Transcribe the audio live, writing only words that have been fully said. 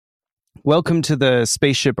Welcome to the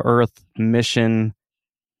Spaceship Earth mission.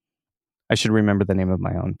 I should remember the name of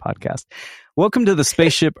my own podcast. Welcome to the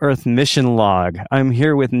Spaceship Earth mission log. I'm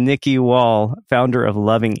here with Nikki Wall, founder of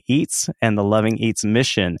Loving Eats and the Loving Eats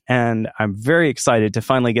mission. And I'm very excited to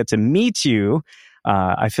finally get to meet you.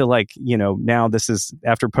 I feel like, now this is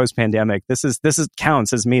after post-pandemic, this is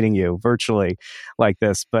counts as meeting you virtually like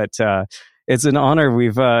this. But it's an honor.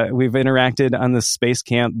 We've interacted on the Space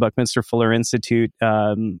Camp Buckminster Fuller Institute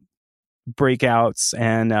breakouts,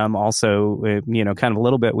 and also kind of a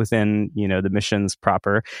little bit within the missions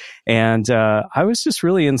proper. And I was just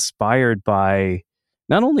really inspired by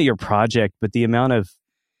not only your project, but the amount of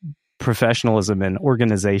professionalism and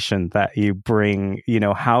organization that you bring,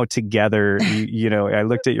 how together I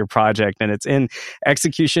looked at your project and it's in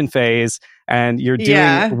execution phase and you're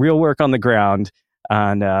doing real work on the ground.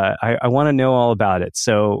 And I want to know all about it.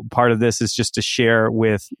 So part of this is just to share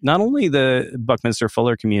with not only the Buckminster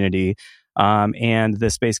Fuller community and the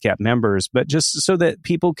Space Camp members, but just so that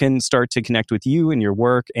people can start to connect with you and your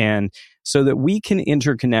work, and so that we can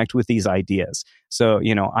interconnect with these ideas. So,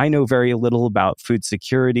 I know very little about food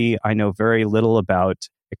security. I know very little about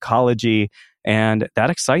ecology, and that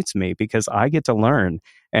excites me because I get to learn.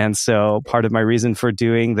 And so part of my reason for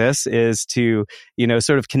doing this is to,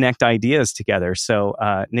 sort of connect ideas together. So,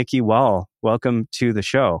 Nikki Wall, welcome to the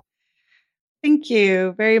show. Thank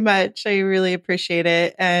you very much. I really appreciate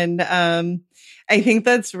it. And I think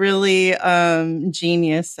that's really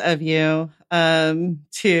genius of you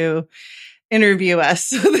to interview us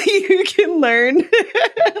so that you can learn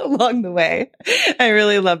along the way. I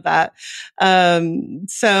really love that. I'm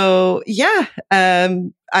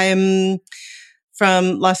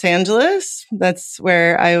from Los Angeles. That's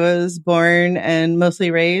where I was born and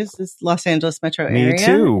mostly raised, this Los Angeles metro area. Me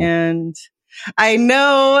too. And I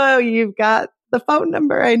know you've got the phone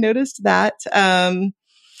number. I noticed that.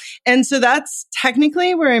 And so that's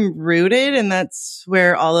technically where I'm rooted, and that's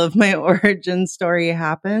where all of my origin story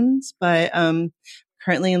happens. But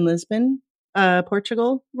currently in Lisbon,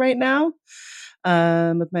 Portugal right now,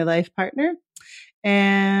 with my life partner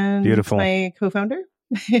and Beautiful. My co-founder.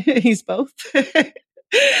 He's both. So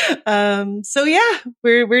yeah,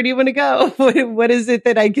 where do you want to go? What is it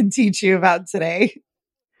that I can teach you about today?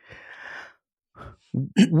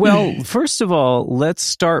 Well, first of all, let's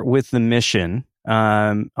start with the mission.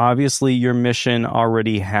 Obviously, your mission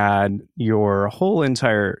already had your whole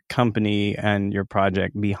entire company and your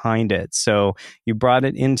project behind it. So you brought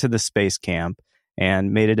it into the space camp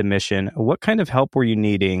and made it a mission. What kind of help were you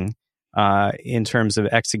needing in terms of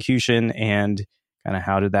execution, and kind of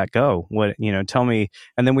how did that go? Tell me,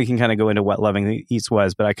 and then we can kind of go into what Loving Eats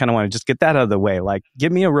was. But I kind of want to just get that out of the way. Like,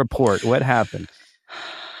 give me a report. What happened?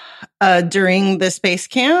 During the space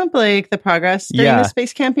camp, like the progress during the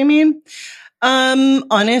space camp, you mean?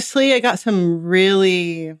 Honestly, I got some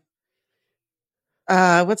really,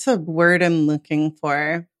 what's the word I'm looking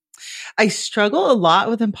for? I struggle a lot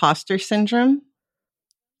with imposter syndrome.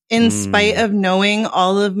 In spite of knowing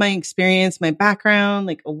all of my experience, my background,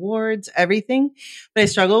 like awards, everything, but I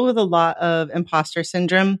struggle with a lot of imposter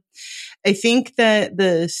syndrome. I think that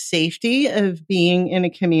the safety of being in a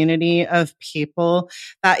community of people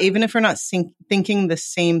that even if we're not thinking the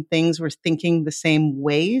same things, we're thinking the same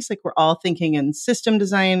ways. Like we're all thinking in system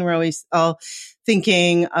design. We're always all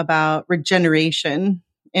thinking about regeneration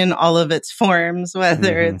in all of its forms,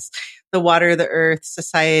 whether it's the water, the earth,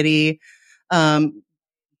 society,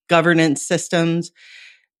 governance systems.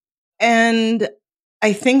 And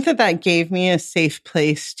I think that gave me a safe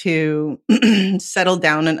place to settle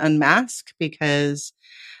down and unmask because,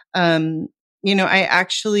 I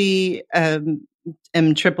actually am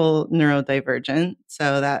triple neurodivergent.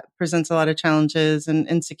 So that presents a lot of challenges and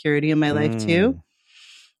insecurity in my life too.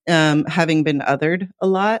 Having been othered a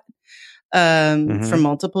lot for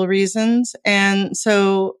multiple reasons. And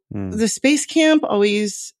so the space camp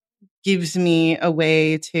always gives me a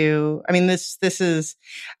way to, this is,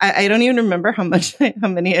 I don't even remember how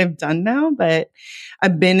many I've done now, but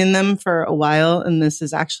I've been in them for a while. And this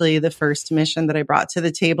is actually the first mission that I brought to the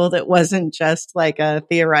table that wasn't just like a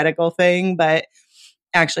theoretical thing, but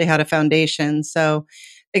actually had a foundation. So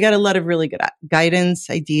I got a lot of really good guidance,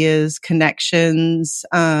 ideas, connections.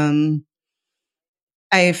 I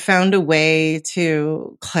found a way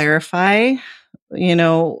to clarify,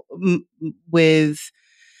 with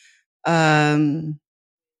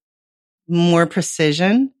more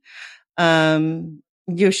precision.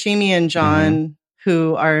 Yoshimi and John,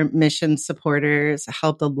 who are mission supporters,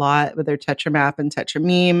 helped a lot with their Tetramap and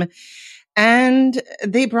Tetrameme. And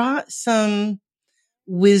they brought some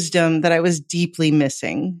wisdom that I was deeply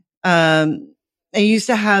missing. I used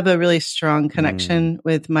to have a really strong connection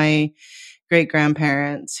with my great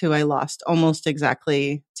grandparents, who I lost almost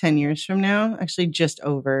exactly 10 years from now. Actually, just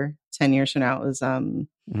over 10 years from now. It was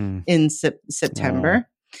in September.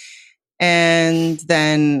 And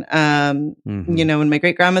then, when my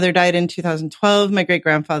great grandmother died in 2012, my great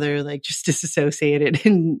grandfather like just disassociated,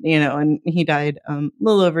 and he died a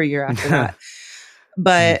little over a year after that.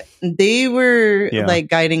 But they were like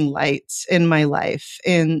guiding lights in my life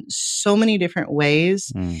in so many different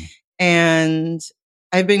ways. And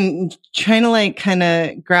I've been trying to like kind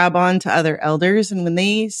of grab on to other elders. And when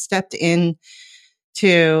they stepped in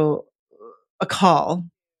to a call,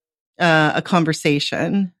 a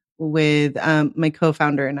conversation with my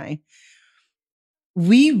co-founder and I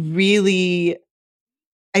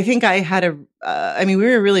think I had we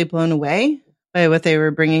were really blown away by what they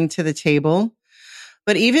were bringing to the table.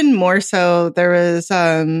 But even more so, there was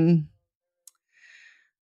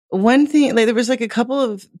one thing, like there was like a couple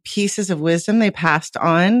of pieces of wisdom they passed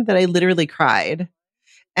on that I literally cried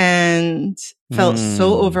and felt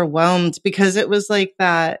so overwhelmed, because it was like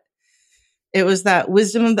that. It was that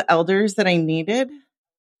wisdom of the elders that I needed.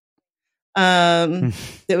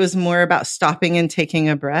 It was more about stopping and taking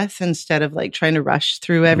a breath instead of like trying to rush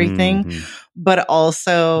through everything, but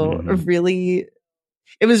also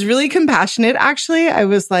it was really compassionate. Actually, I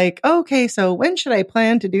was like, okay, so when should I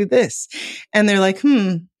plan to do this? And they're like,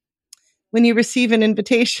 when you receive an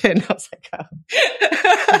invitation. I was like,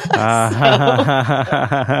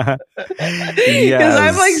 because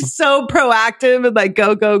I'm like so proactive and like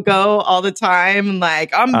go all the time, and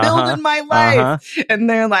like I'm building my life. And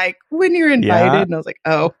they're like, when you're invited. And I was like,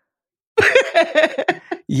 oh.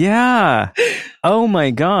 Yeah. Oh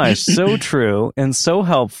my gosh. So true and so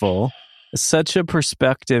helpful. Such a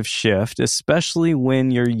perspective shift, especially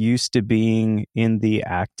when you're used to being in the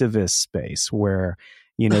activist space where,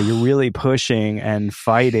 you're really pushing and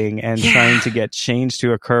fighting and trying to get change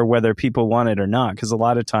to occur, whether people want it or not. Because a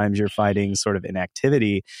lot of times you're fighting sort of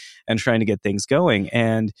inactivity and trying to get things going.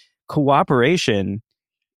 And cooperation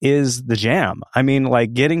is the jam. I mean,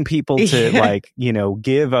 like getting people to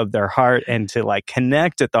give of their heart and to like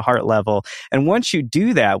connect at the heart level. And once you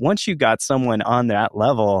do that, once you got someone on that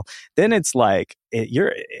level, then it's like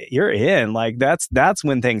you're in. Like that's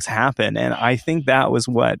when things happen. And I think that was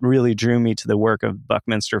what really drew me to the work of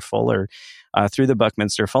Buckminster Fuller. Through the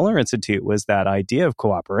Buckminster Fuller Institute, was that idea of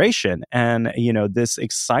cooperation and, this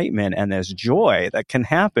excitement and this joy that can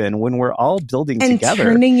happen when we're all building and together.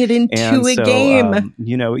 Turning it into a game.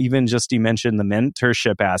 Even just you mentioned the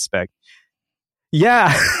mentorship aspect.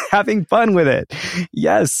 Yeah, having fun with it.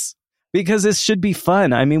 Yes. Because it should be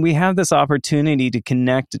fun. I mean, we have this opportunity to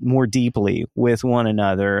connect more deeply with one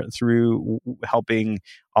another through helping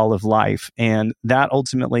all of life. And that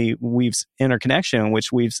ultimately weaves interconnection,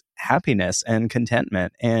 which weaves happiness and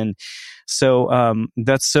contentment. And so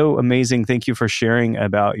that's so amazing. Thank you for sharing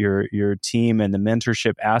about your team and the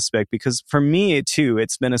mentorship aspect, because for me too,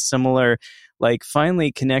 it's been a similar, like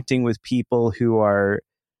finally connecting with people who are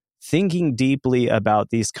thinking deeply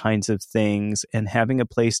about these kinds of things and having a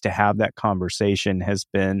place to have that conversation has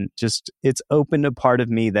been it's opened a part of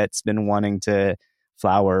me that's been wanting to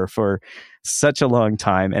flower for such a long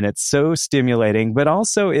time. And it's so stimulating, but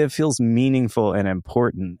also it feels meaningful and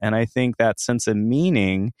important. And I think that sense of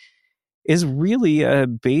meaning is really a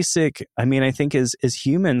basic, I think as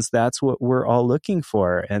humans, that's what we're all looking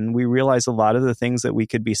for. And we realize a lot of the things that we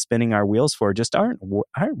could be spinning our wheels for just aren't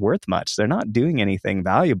worth much. They're not doing anything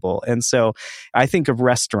valuable. And so I think of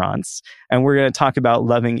restaurants, and we're going to talk about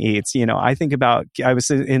loving eats. I think about, I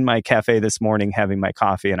was in my cafe this morning having my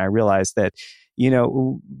coffee, and I realized that,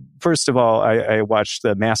 first of all, I watched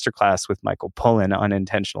the masterclass with Michael Pollan on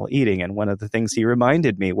intentional eating. And one of the things he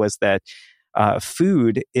reminded me was that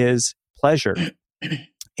food is pleasure.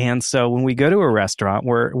 And so when we go to a restaurant,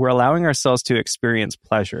 we're allowing ourselves to experience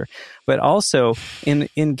pleasure. But also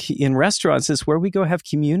in restaurants is where we go have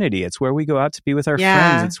community. It's where we go out to be with our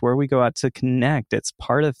friends. It's where we go out to connect. It's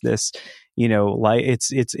part of this, like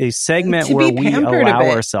it's a segment where we allow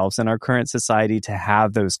ourselves in our current society to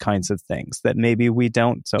have those kinds of things that maybe we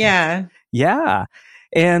don't. So yeah.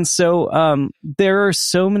 And so there are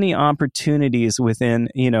so many opportunities within,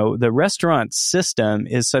 the restaurant system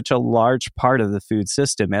is such a large part of the food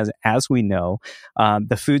system. As we know,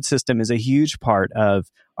 the food system is a huge part of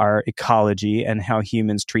our ecology and how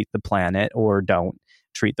humans treat the planet or don't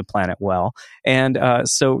treat the planet well. And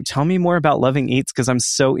so tell me more about Loving Eats, because I'm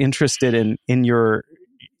so interested in your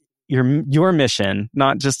mission,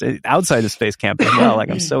 not just outside of Space Camp as well. Like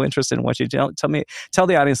I'm so interested in what you tell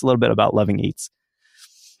the audience a little bit about Loving Eats.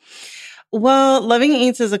 Well, Loving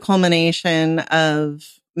Eats is a culmination of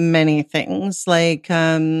many things. Like,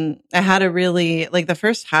 I had a really, like, the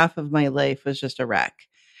first half of my life was just a wreck.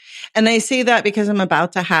 And I say that because I'm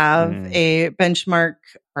about to have a benchmark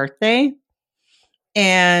birthday.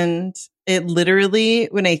 And it literally,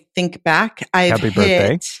 when I think back, I've Happy hit.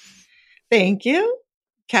 birthday. Thank you.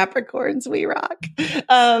 Capricorns, we rock.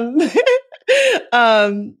 I'm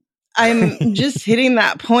just hitting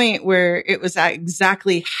that point where it was at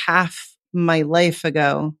exactly half my life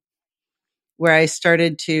ago where I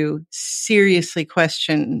started to seriously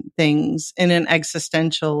question things in an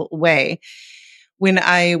existential way. When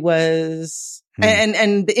I was,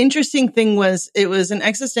 and the interesting thing was, it was an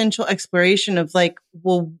existential exploration of like,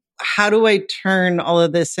 well, how do I turn all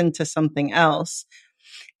of this into something else?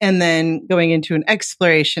 And then going into an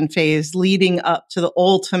exploration phase leading up to the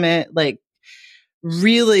ultimate like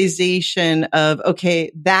realization of,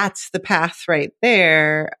 okay, that's the path right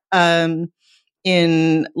there.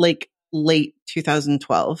 In like late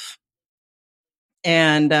 2012.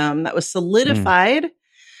 And, that was solidified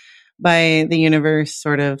by the universe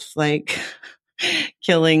sort of like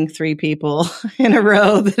killing 3 people in a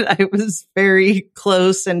row that I was very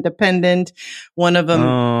close and dependent. One of them,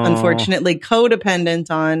 unfortunately, codependent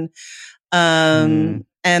on.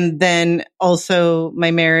 And then also my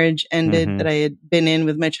marriage ended that I had been in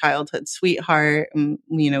with my childhood sweetheart. And,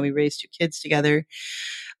 you know, we raised 2 kids together.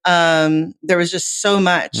 There was just so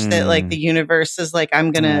much that like the universe is like,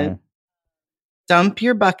 I'm going to dump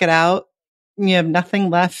your bucket out. You have nothing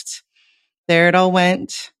left. There it all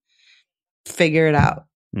went. Figure it out.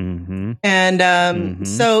 And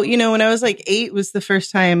so, you know, when I was like 8 was the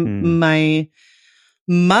first time my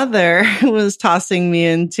mother was tossing me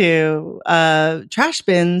into trash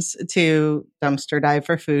bins to dumpster dive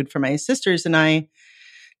for food for my sisters and I,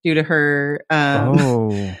 due to her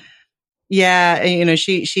yeah, you know,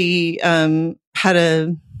 she had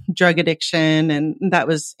a drug addiction and that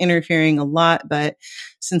was interfering a lot. But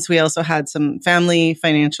since we also had some family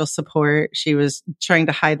financial support, she was trying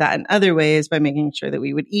to hide that in other ways by making sure that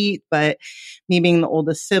we would eat. But me being the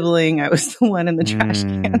oldest sibling, I was the one in the trash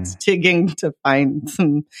cans digging to find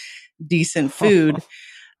some decent food.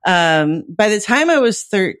 By the time I was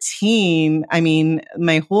 13, I mean,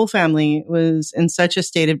 my whole family was in such a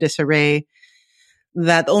state of disarray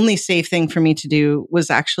that the only safe thing for me to do was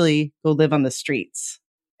actually go live on the streets.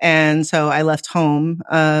 And so I left home.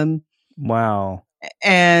 Wow.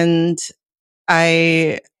 And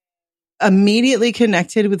I immediately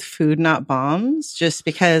connected with Food Not Bombs just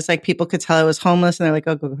because like people could tell I was homeless and they're like,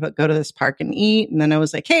 oh, go to this park and eat. And then I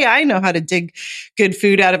was like, hey, I know how to dig good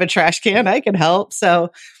food out of a trash can. I can help.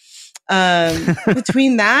 So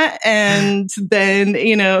between that and then,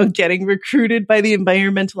 you know, getting recruited by the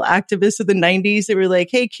environmental activists of the 90s that were like,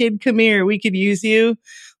 hey, kid, come here. We could use you.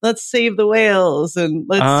 Let's save the whales and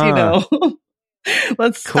let's, you know,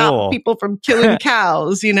 let's stop people from killing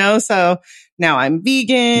cows, you know? So now I'm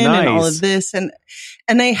vegan and all of this. And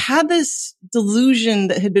I had this delusion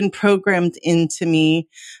that had been programmed into me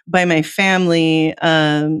by my family.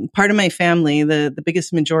 Part of my family, the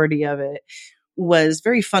biggest majority of it, was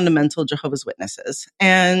very fundamental Jehovah's Witnesses.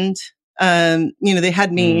 And, you know, they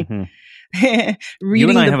had me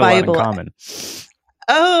reading the Bible. Have a lot in common.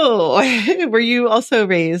 Oh, were you also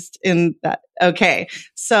raised in that? Okay.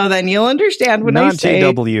 So then you'll understand when I say.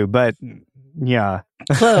 Not JW, but yeah.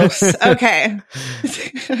 Close. Okay.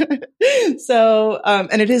 So,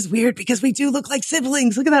 and it is weird because we do look like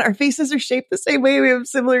siblings. Look at that. Our faces are shaped the same way. We have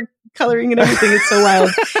similar coloring and everything. It's so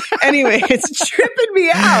wild. Anyway, it's tripping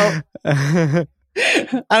me out. I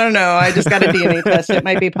don't know. I just got a DNA test. It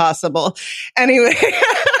might be possible. Anyway.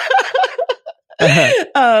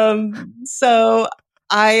 So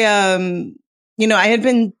I, you know, I had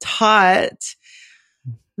been taught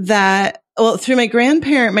that, well, through my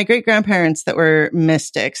great grandparents that were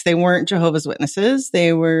mystics. They weren't Jehovah's Witnesses.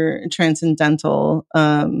 They were transcendental,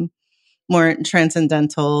 more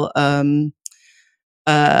transcendental,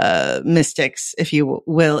 mystics, if you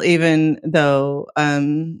will, even though,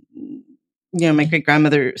 you know, my great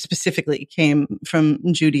grandmother specifically came from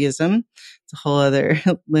Judaism. It's a whole other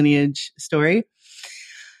lineage story.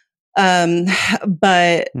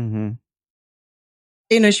 But, you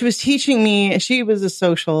know, she was teaching me, she was a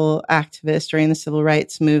social activist during the civil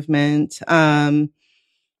rights movement,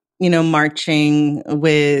 you know, marching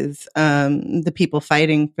with, the people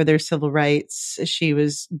fighting for their civil rights. She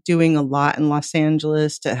was doing a lot in Los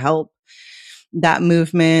Angeles to help that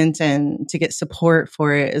movement and to get support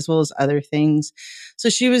for it, as well as other things. So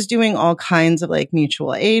she was doing all kinds of like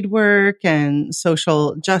mutual aid work and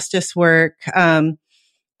social justice work. And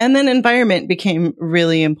then environment became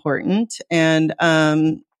really important. And,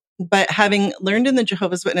 But having learned in the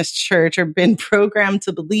Jehovah's Witness church or been programmed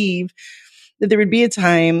to believe that there would be a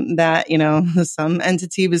time that, some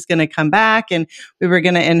entity was going to come back and we were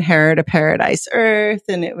going to inherit a paradise earth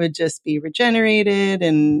and it would just be regenerated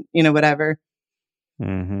and, whatever.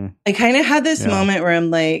 Mm-hmm. I kind of had this moment where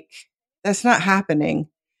I'm like, that's not happening.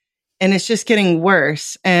 And it's just getting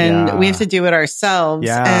worse. And we have to do it ourselves.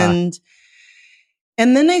 Yeah. And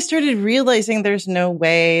then I started realizing there's no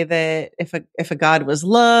way that if a God was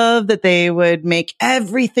love, that they would make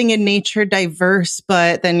everything in nature diverse,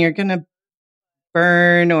 but then you're going to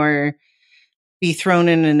burn or be thrown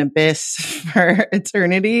in an abyss for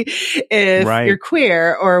eternity if you're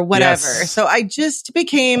queer or whatever. Yes. So I just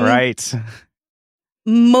became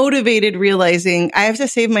motivated, realizing I have to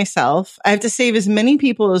save myself. I have to save as many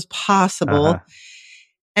people as possible.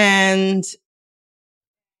 And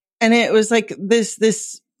it was like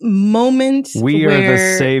this moment. We are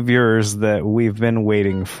the saviors that we've been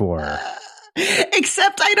waiting for.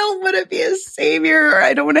 Except I don't want to be a savior, or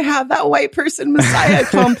I don't want to have that white person messiah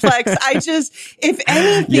complex. If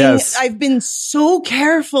anything, I've been so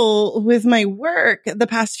careful with my work the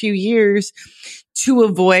past few years to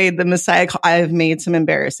avoid the messiah. I've made some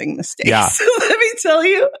embarrassing mistakes. Yeah. So let me tell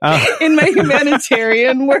you, in my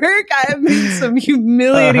humanitarian work, I have made some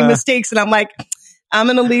humiliating mistakes, and I'm like, I'm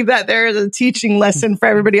going to leave that there as a teaching lesson for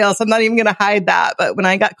everybody else. I'm not even going to hide that. But when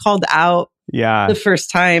I got called out the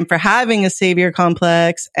first time for having a savior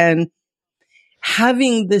complex and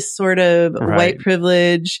having this sort of white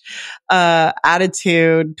privilege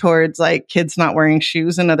attitude towards like kids not wearing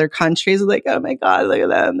shoes in other countries, like, oh my God, look at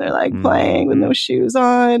them. They're like playing with no shoes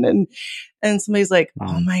on. And somebody's like,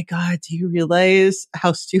 oh my God, do you realize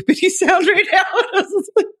how stupid you sound right now? I was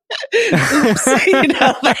like, oops,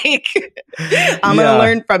 I'm going to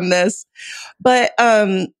learn from this. But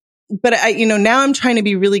I, now I'm trying to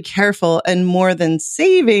be really careful, and more than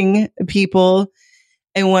saving people,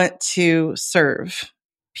 I want to serve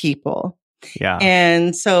people. Yeah.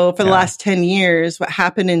 And so for the last 10 years, what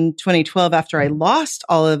happened in 2012 after I lost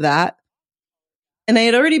all of that, and I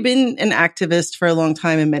had already been an activist for a long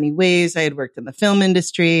time in many ways. I had worked in the film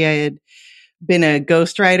industry. I had been a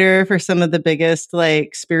ghostwriter for some of the biggest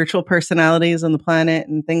like spiritual personalities on the planet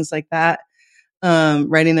and things like that.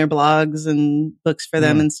 Writing their blogs and books for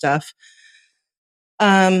them and stuff.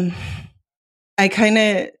 I kind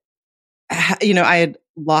of, I had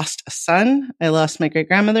lost a son. I lost my great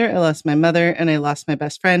grandmother. I lost my mother, and I lost my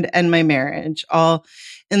best friend and my marriage, all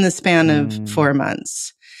in the span of 4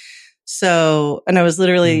 months. So, and I was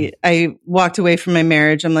literally, I walked away from my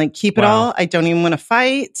marriage. I'm like, keep it all. I don't even want to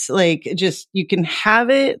fight. Like, just, you can have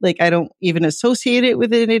it. Like, I don't even associate it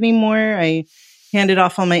with it anymore. I handed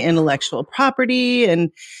off all my intellectual property,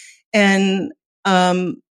 and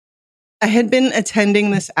I had been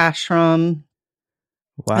attending this ashram.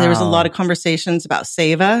 Wow. There was a lot of conversations about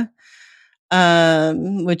seva,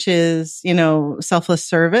 which is, selfless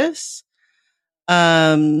service.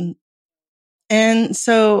 And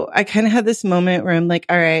so I kind of had this moment where I'm like,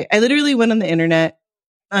 all right, I literally went on the internet,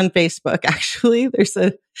 on Facebook, actually. There's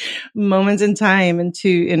a moment in time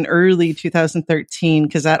in early 2013,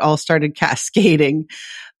 because that all started cascading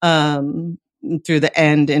through the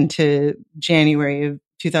end into January of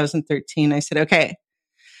 2013. I said, okay,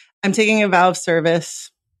 I'm taking a vow of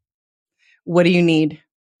service. What do you need?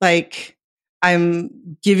 Like,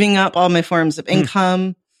 I'm giving up all my forms of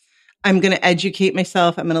income. I'm going to educate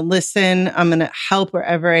myself. I'm going to listen. I'm going to help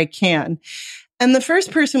wherever I can. And the first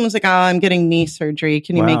person was like, oh, I'm getting knee surgery.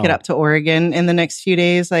 Can you make it up to Oregon in the next few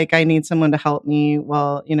days? Like, I need someone to help me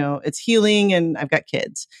while, it's healing and I've got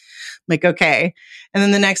kids. I'm like, okay. And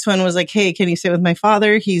then the next one was like, hey, can you sit with my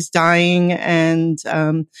father? He's dying and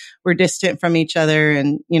we're distant from each other.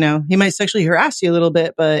 And, he might sexually harass you a little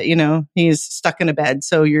bit, but, he's stuck in a bed.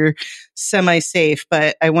 So you're semi-safe,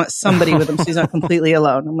 but I want somebody with him so he's not completely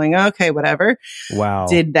alone. I'm like, okay, whatever. Wow.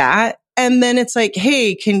 Did that. And then it's like,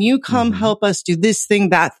 hey, can you come help us do this thing,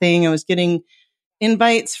 that thing? I was getting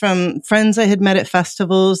invites from friends I had met at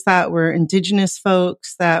festivals that were indigenous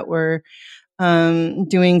folks that were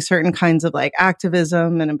doing certain kinds of like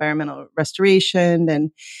activism and environmental restoration.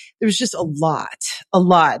 And there was just a lot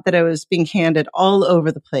that I was being handed all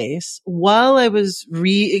over the place while I was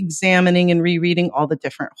re-examining and rereading all the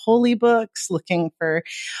different holy books, looking for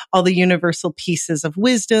all the universal pieces of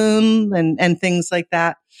wisdom and things like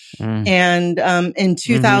that. And in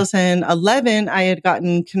 2011, I had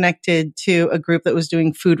gotten connected to a group that was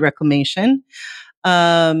doing food reclamation.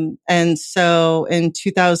 And so in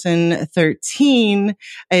 2013,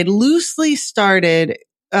 I had loosely started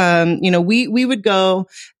we would go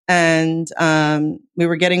and we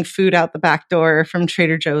were getting food out the back door from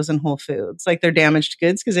Trader Joe's and Whole Foods, like their damaged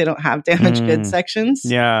goods, because they don't have damaged goods sections.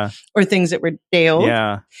 Yeah. Or things that were day old.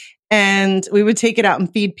 Yeah. And we would take it out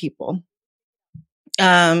and feed people.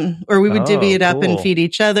 Or we would divvy it up and feed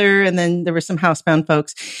each other. And then there were some housebound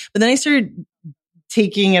folks. But then I started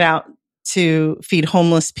taking it out to feed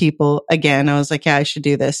homeless people again. I was like, yeah, I should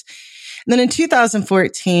do this. And then in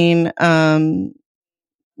 2014,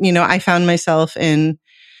 I found myself in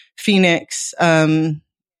Phoenix,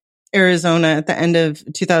 Arizona at the end of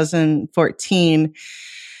 2014,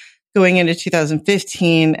 going into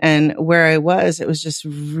 2015. And where I was, it was just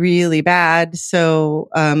really bad. So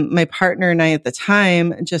my partner and I at the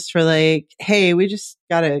time just were like, hey, we just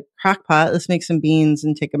got a crock pot. Let's make some beans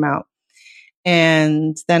and take them out.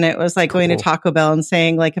 And then it was like going to Taco Bell and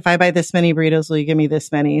saying, like, if I buy this many burritos, will you give me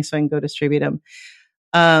this many so I can go distribute them?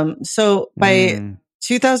 So by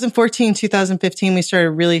 2014, 2015, we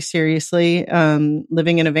started really seriously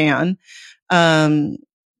living in a van.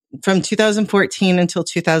 From 2014 until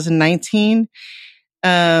 2019,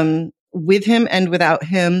 with him and without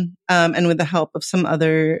him, and with the help of some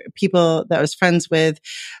other people that I was friends with,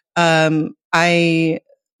 I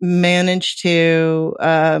managed to,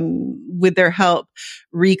 with their help,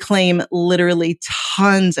 reclaim literally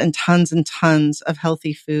tons and tons and tons of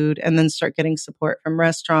healthy food, and then start getting support from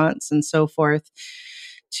restaurants and so forth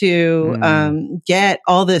to get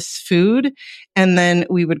all this food. And then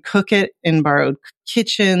we would cook it in borrowed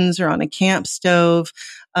kitchens or on a camp stove.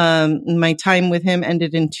 My time with him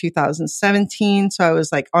ended in 2017. So I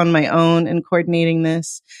was like on my own and coordinating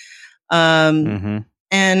this. And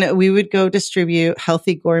we would go distribute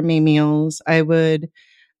healthy gourmet meals. I would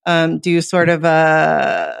do sort of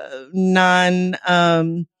a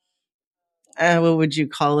what would you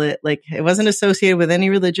call it? Like, it wasn't associated with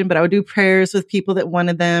any religion, but I would do prayers with people that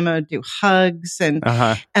wanted them. I would do hugs and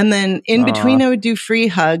then in between I would do free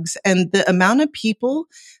hugs. And the amount of people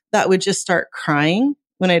that would just start crying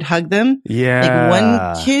when I'd hug them. Yeah. Like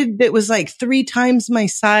one kid that was like 3 times my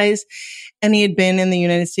size, and he had been in the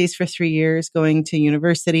United States for 3 years going to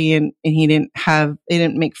university, and he didn't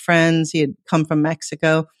make friends. He had come from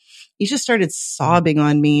Mexico. He just started sobbing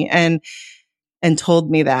on me and told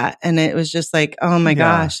me that. And it was just like, oh my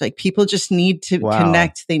gosh, like people just need to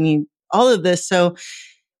connect. They need all of this. So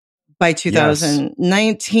by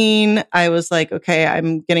 2019, I was like, okay,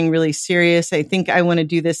 I'm getting really serious. I think I want to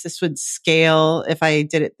do this. This would scale if I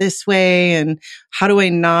did it this way. And how do I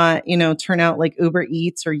not, turn out like Uber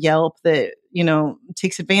Eats or Yelp that,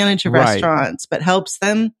 takes advantage of restaurants, but helps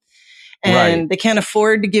them. And they can't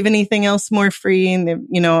afford to give anything else more free. And,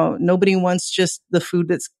 nobody wants just the food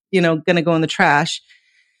that's, going to go in the trash.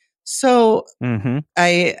 So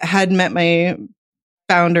I had met my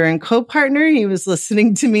founder and co-partner. He was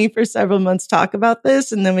listening to me for several months talk about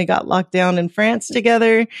this. And then we got locked down in France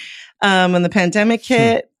together when the pandemic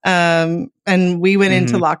hit. And we went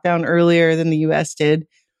into lockdown earlier than the US did.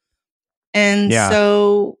 And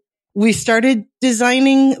so we started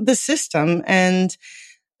designing the system. And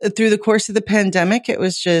through the course of the pandemic, it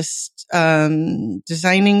was just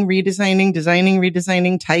designing,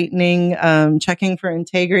 redesigning, tightening, checking for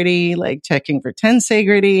integrity, like checking for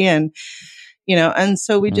tensegrity. And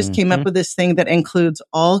so we just came up with this thing that includes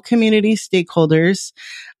all community stakeholders,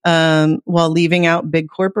 while leaving out big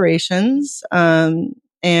corporations,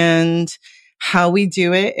 and how we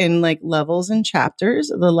do it in like levels and chapters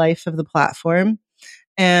of the life of the platform.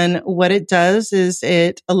 And what it does is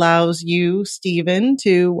it allows you, Stephen,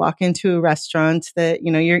 to walk into a restaurant that,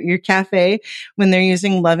 your cafe, when they're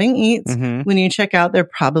using Loving Eats, when you check out, they're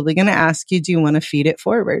probably going to ask you, do you want to feed it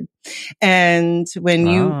forward? And when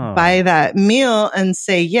you buy that meal and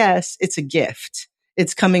say yes, it's a gift.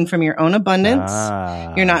 It's coming from your own abundance.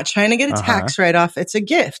 You're not trying to get a tax write-off. It's a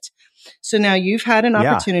gift. So now you've had an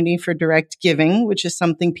opportunity for direct giving, which is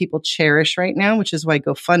something people cherish right now, which is why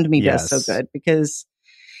GoFundMe does so good,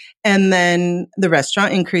 and then the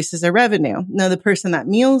restaurant increases their revenue. Now, the person that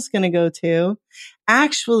meal's going to go to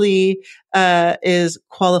actually is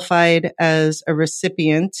qualified as a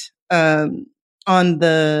recipient on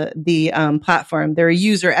the platform. They're a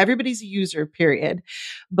user. Everybody's a user, period.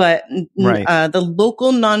 But the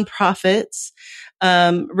local nonprofits,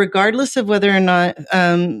 regardless of whether or not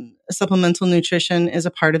supplemental nutrition is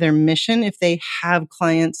a part of their mission, if they have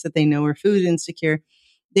clients that they know are food insecure,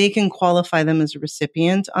 they can qualify them as a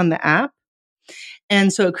recipient on the app.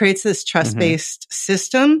 And so it creates this trust-based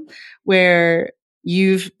system where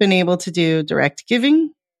you've been able to do direct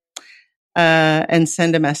giving, and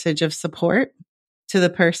send a message of support to the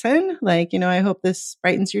person. Like, I hope this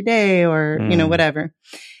brightens your day or, whatever.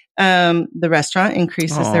 The restaurant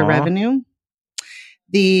increases their revenue.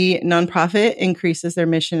 The nonprofit increases their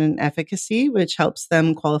mission and efficacy, which helps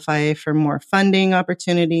them qualify for more funding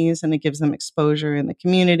opportunities, and it gives them exposure in the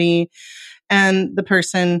community. And the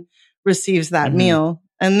person receives that meal.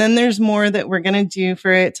 And then there's more that we're going to do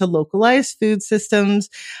for it to localize food systems.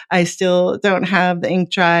 I still don't have the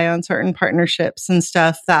ink dry on certain partnerships and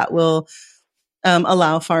stuff that will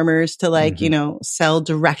allow farmers to sell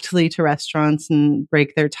directly to restaurants and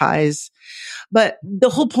break their ties. But the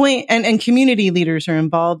whole point, and community leaders are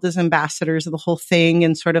involved as ambassadors of the whole thing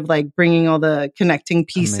and sort of like bringing all the connecting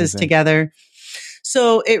pieces together.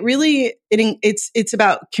 So it's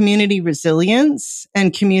about community resilience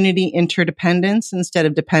and community interdependence instead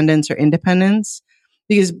of dependence or independence,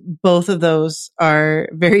 because both of those are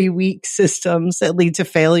very weak systems that lead to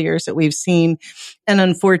failures that we've seen. And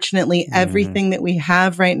unfortunately, everything that we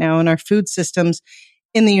have right now in our food systems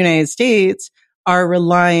in the United States are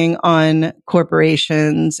relying on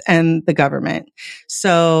corporations and the government.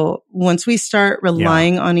 So once we start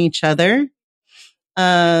relying on each other,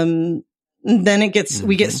 then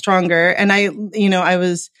we get stronger. And I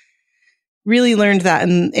was really learned that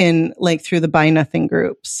in like through the Buy Nothing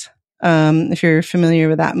groups. If you're familiar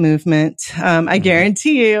with that movement, I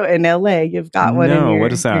guarantee you in LA, you've got one in your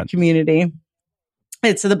community.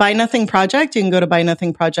 It's the Buy Nothing Project. You can go to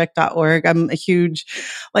buynothingproject.org. I'm a huge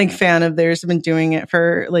fan of theirs. I've been doing it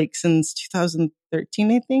for since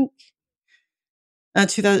 2013, I think.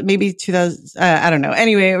 2000, I don't know.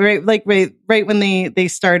 Anyway, right when they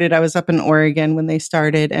started, I was up in Oregon when they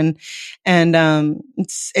started, and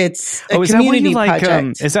it's a community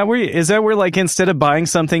project. Is that where like instead of buying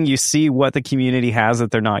something, you see what the community has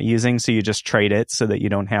that they're not using, so you just trade it so that you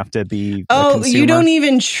don't have to be. Oh, you don't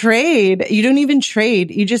even trade.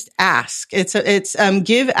 You just ask. It's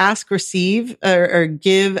give, ask, receive, or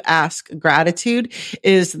give, ask, gratitude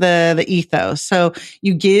is the ethos. So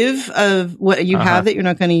you give of what you have that you're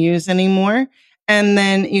not going to use anymore. And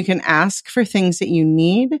then you can ask for things that you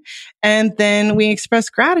need. And then we express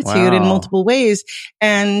gratitude in multiple ways.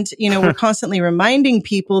 And, we're constantly reminding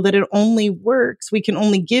people that it only works. We can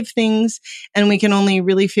only give things and we can only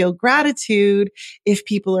really feel gratitude if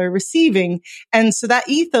people are receiving. And so that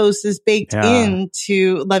ethos is baked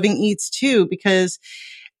into Loving Eats too, because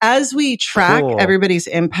as we track everybody's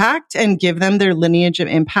impact and give them their lineage of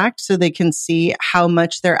impact so they can see how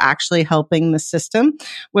much they're actually helping the system,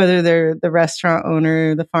 whether they're the restaurant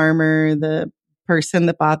owner, the farmer, the person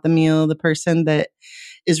that bought the meal, the person that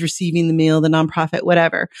is receiving the meal, the nonprofit,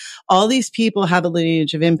 whatever. All these people have a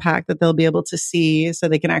lineage of impact that they'll be able to see so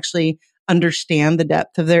they can actually understand the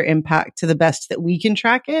depth of their impact to the best that we can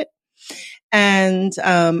track it, and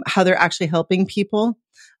how they're actually helping people.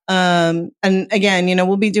 And again,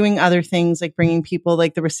 we'll be doing other things like bringing people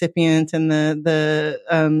like the recipient and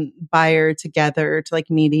the buyer together to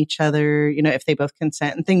meet each other, if they both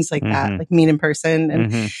consent and things like that, like meet in person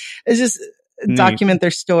and it's just document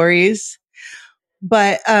their stories.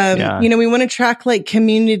 But, we want to track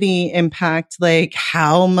community impact,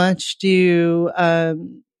 how much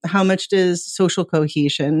does social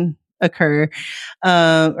cohesion occur,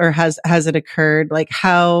 or has it occurred?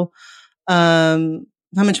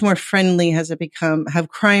 How much more friendly has it become? Have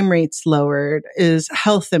crime rates lowered? Is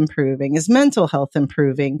health improving? Is mental health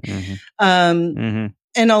improving?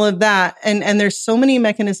 And all of that. And there's so many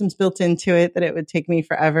mechanisms built into it that it would take me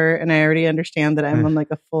forever. And I already understand that I'm on a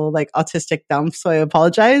full autistic dump. So I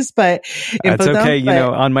apologize, but that's okay.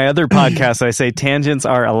 On my other podcast, I say tangents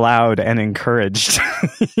are allowed and encouraged.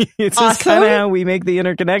 It's just kind of how we make the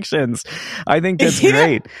interconnections. I think that's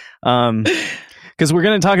great. Because we're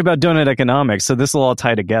going to talk about donut economics, so this will all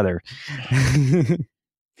tie together.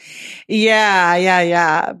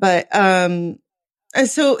 Yeah. But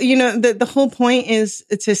so the whole point is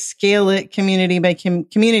to scale it community by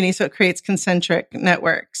community, so it creates concentric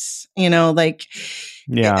networks. In Buy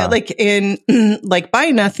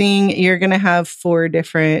Nothing, you're going to have 4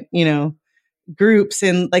 different groups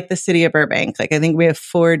in the city of Burbank. I think we have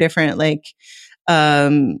 4 different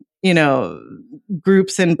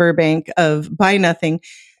groups in Burbank of Buy Nothing.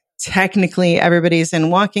 Technically, everybody's in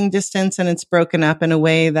walking distance, and it's broken up in a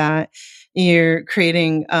way that you're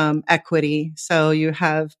creating equity. So you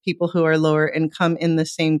have people who are lower income in the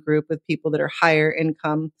same group with people that are higher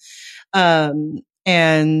income.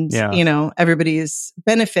 Everybody's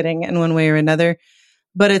benefiting in one way or another.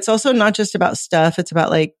 But it's also not just about stuff. It's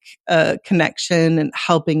about connection and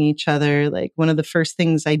helping each other. One of the first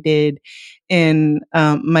things I did in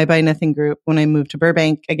my Buy Nothing group when I moved to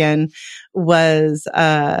Burbank again was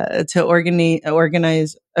to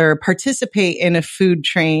organize or participate in a food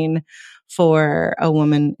train for a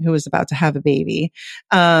woman who was about to have a baby.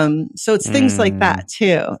 So it's things like that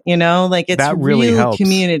too, like it's that really real helps.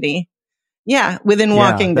 Community. Yeah. Within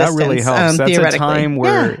walking that distance. Really helps. That's theoretically. A time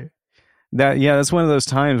where that's one of those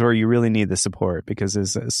times where you really need the support because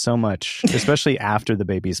there's so much, especially after the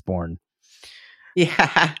baby's born.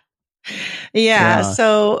 Yeah.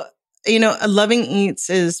 So, Loving Eats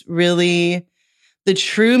is really the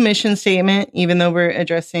true mission statement, even though we're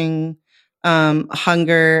addressing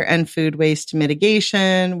hunger and food waste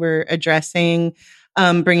mitigation. We're addressing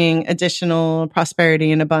bringing additional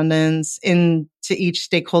prosperity and abundance into each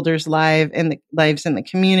stakeholder's lives in the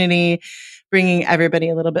community, bringing everybody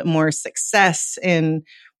a little bit more success in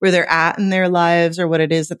where they're at in their lives or what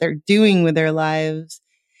it is that they're doing with their lives.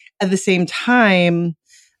 At the same time,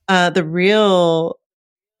 the real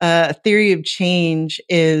theory of change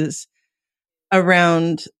is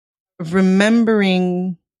around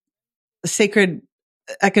remembering the sacred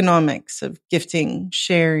economics of gifting,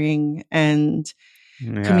 sharing, and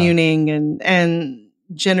communing and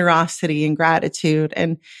generosity and gratitude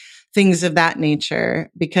and things of that nature.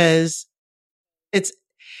 Because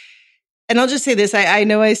and I'll just say this, I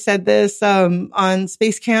know I said this on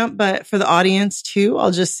Space Camp, but for the audience too,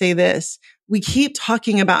 I'll just say this. We keep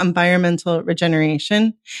talking about environmental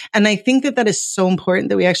regeneration. And I think that is so important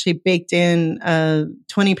that we actually baked in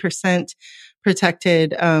 20%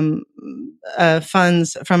 protected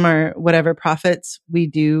funds from our whatever profits we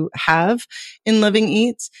do have in Loving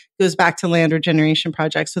Eats goes back to land regeneration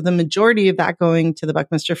projects. So the majority of that going to the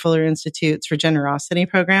Buckminster Fuller Institute's Regenerosity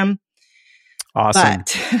program. Awesome.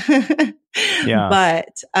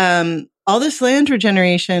 But all this land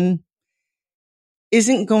regeneration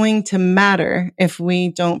isn't going to matter if we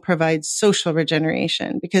don't provide social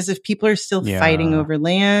regeneration, because if people are still fighting over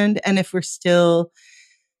land and if we're still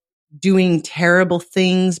doing terrible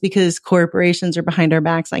things because corporations are behind our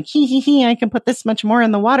backs, like, I can put this much more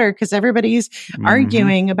in the water because everybody's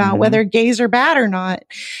arguing about whether gays are bad or not,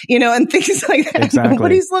 and things like that. Exactly.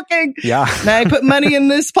 Nobody's looking. Now I put money in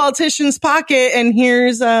this politician's pocket and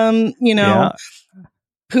here's,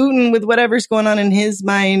 Putin with whatever's going on in his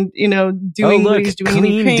mind, doing what he's doing in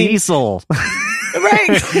Ukraine. Clean diesel.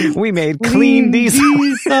 Right. We made clean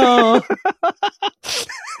diesel.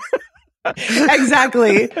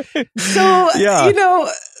 Exactly. So,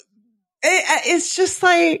 it's just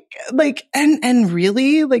like, and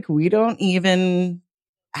really, like, we don't even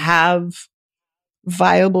have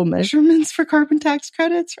viable measurements for carbon tax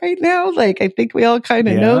credits right now. Like, I think we all kind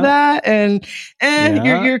of know that, and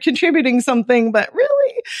you're contributing something, but really,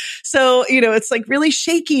 so, it's like really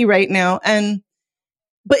shaky right now.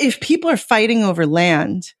 But if people are fighting over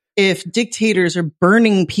land, if dictators are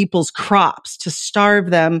burning people's crops to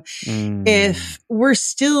starve them, if we're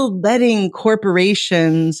still letting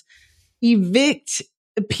corporations evict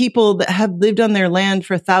people that have lived on their land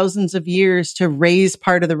for thousands of years to raise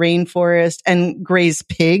part of the rainforest and graze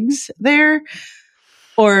pigs there,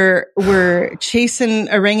 or we're chasing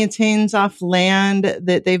orangutans off land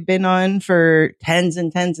that they've been on for tens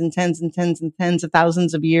and tens and tens and tens and tens of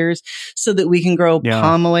thousands of years so that we can grow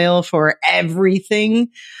palm oil for everything,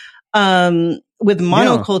 with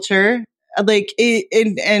monoculture, like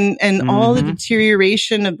and all the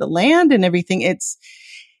deterioration of the land and everything, it's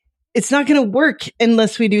not going to work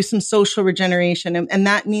unless we do some social regeneration. And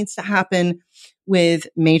that needs to happen with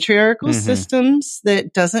matriarchal systems.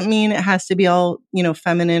 That doesn't mean it has to be all,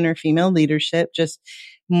 feminine or female leadership, just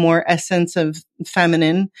more essence of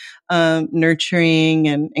feminine, nurturing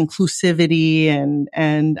and inclusivity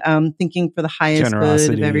and thinking for the highest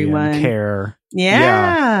generosity good of everyone. And care.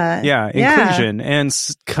 Inclusion and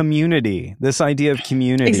community. This idea of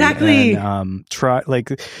community, exactly. And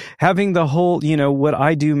having the whole, what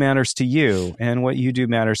I do matters to you, and what you do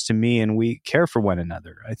matters to me, and we care for one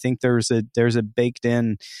another. I think there's a baked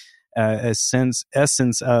in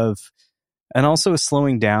essence of, and also a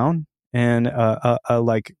slowing down and a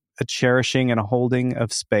cherishing and a holding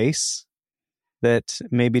of space that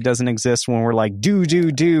maybe doesn't exist when we're like, do,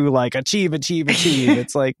 like achieve.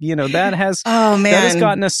 It's like, that has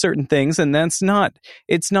gotten us certain things, and it's not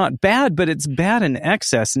bad, but it's bad in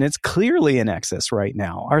excess, and it's clearly in excess right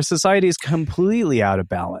now. Our society is completely out of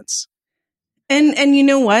balance. And you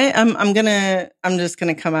know what? I'm just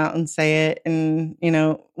gonna come out and say it, and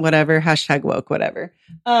whatever, #woke, whatever.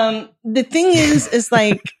 The thing is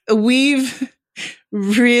like, we've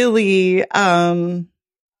really,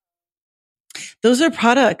 those are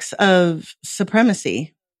products of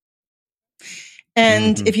supremacy.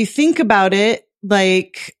 And if you think about it,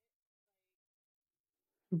 like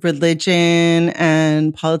religion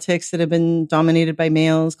and politics that have been dominated by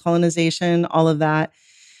males, colonization, all of that,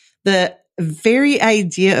 the very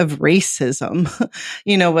idea of racism,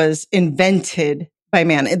 was invented by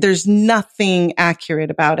man. There's nothing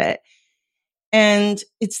accurate about it. And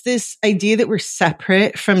it's this idea that we're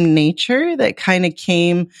separate from nature that kind of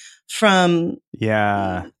came from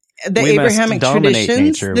the we Abrahamic must dominate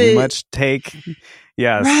traditions. nature. We must take,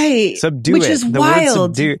 right, subdue which it. is The wild. word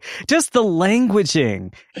subdue, just the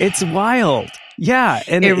languaging. It's wild. Yeah,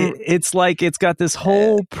 and it's like it's got this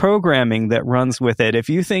whole programming that runs with it. If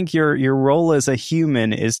you think your role as a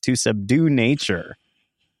human is to subdue nature,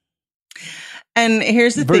 and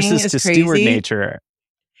here's the thing: versus is to crazy. steward nature.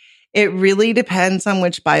 It really depends on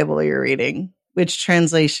which Bible you're reading, which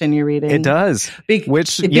translation you're reading. It does.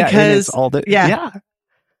 Because it's all the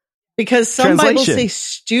because some Bibles say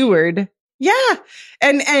steward. Yeah.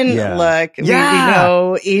 And look, we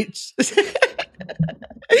know each.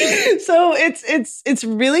 So it's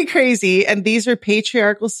really crazy. And these are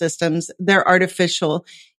patriarchal systems. They're artificial.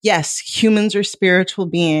 Yes, humans are spiritual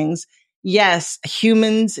beings. Yes,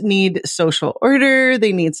 humans need social order.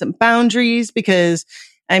 They need some boundaries because,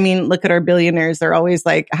 I mean, look at our billionaires. They're always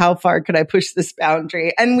like, how far could I push this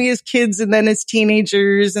boundary? And we as kids and then as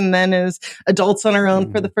teenagers and then as adults on our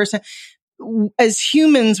own for the first time. As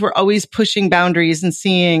humans, we're always pushing boundaries and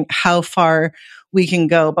seeing how far we can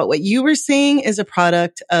go. But what you were saying is a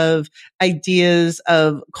product of ideas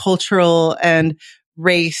of cultural and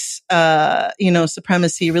race,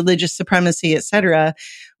 supremacy, religious supremacy, etc.,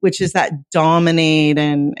 which is that dominate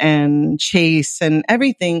and chase and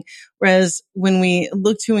everything. Whereas when we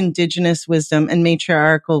look to indigenous wisdom and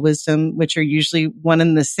matriarchal wisdom, which are usually one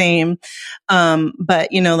and the same, but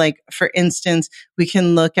like for instance, we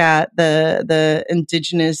can look at the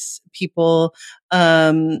indigenous people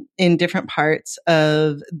in different parts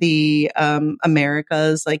of the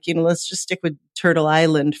Americas. Like let's just stick with Turtle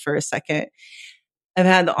Island for a second. I've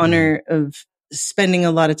had the honor of spending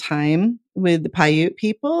a lot of time with the Paiute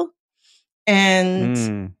people.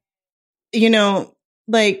 And,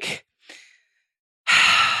 like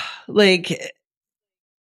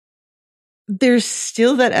there's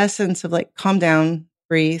still that essence of like, calm down,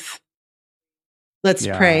 breathe, let's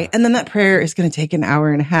pray. And then that prayer is going to take an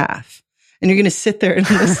hour and a half. And you're going to sit there and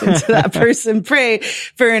listen to that person pray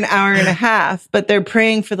for an hour and a half, but they're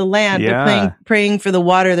praying for the land. They're praying for the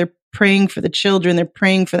water. They're praying for the children. They're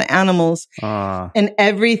praying for the animals and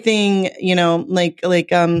everything,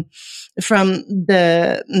 from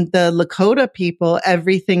the Lakota people,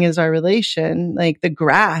 everything is our relation. Like the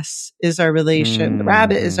grass is our relation. The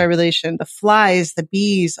rabbit is our relation. The flies, the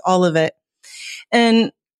bees, all of it.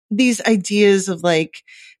 And these ideas of like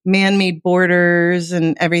man-made borders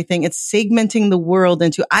and everything, it's segmenting the world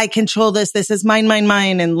into, I control this. This is mine, mine,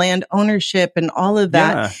 mine, and land ownership and all of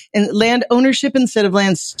that. And land ownership instead of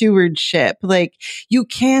land stewardship. Like you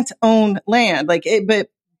can't own land, like it, but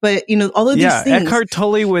all of these things. Eckhart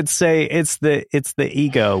Tolle would say it's the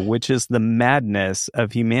ego, which is the madness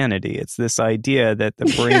of humanity. It's this idea that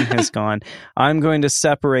the brain has gone, I'm going to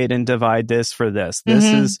separate and divide this for this.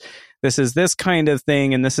 This is this kind of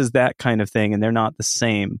thing and this is that kind of thing, and they're not the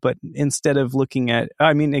same. But instead of looking at,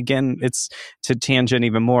 I mean, again, it's to tangent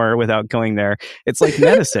even more without going there. It's like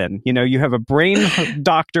medicine. You have a brain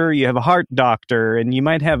doctor, you have a heart doctor, and you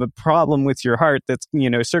might have a problem with your heart that's,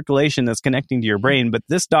 circulation that's connecting to your brain, but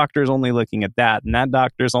this doctor is only looking at that, and that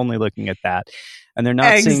doctor is only looking at that. And they're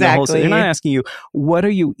not seeing the whole thing. They're not asking you, what are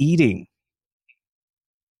you eating?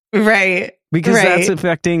 Right. Because that's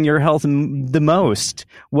affecting your health the most.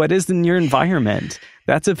 What is in your environment?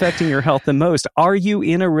 That's affecting your health the most. Are you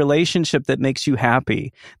in a relationship that makes you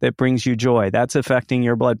happy, that brings you joy? That's affecting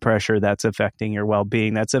your blood pressure. That's affecting your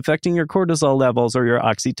well-being. That's affecting your cortisol levels or your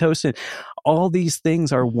oxytocin. All these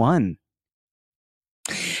things are one.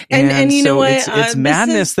 And you know what? It's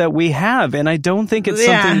madness that we have. And I don't think it's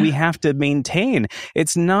something we have to maintain.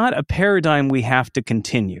 It's not a paradigm we have to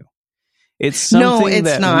continue. It's something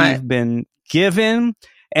we've been given,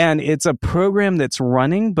 and it's a program that's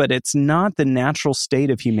running, but it's not the natural state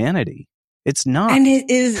of humanity. It's not. And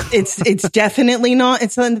it's definitely not.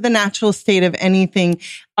 It's not the natural state of anything.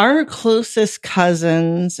 Our closest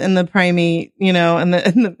cousins in the primate, in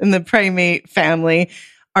the primate family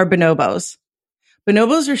are bonobos.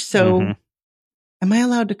 Bonobos are so, am I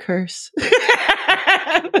allowed to curse?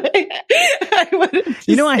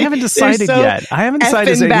 I haven't decided yet. I haven't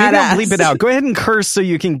decided. Maybe I'll bleep it out. Go ahead and curse so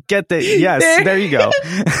you can get the, yes, there you go.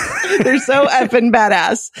 They're so effing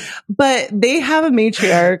badass. But they have a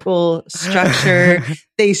matriarchal structure.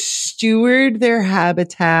 They steward their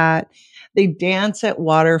habitat. They dance at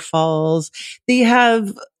waterfalls. They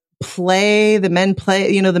have play. The men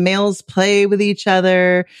play, the males play with each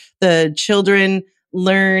other. The children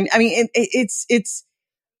learn. I mean, it's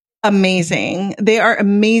amazing. They are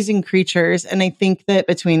amazing creatures. And I think that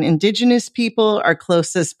between indigenous people, our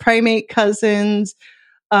closest primate cousins,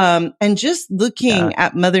 and just looking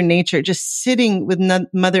at Mother Nature, just sitting with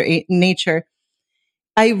Mother Nature,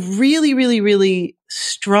 I really, really, really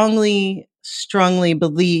strongly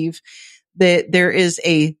believe that there is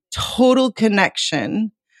a total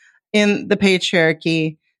connection in the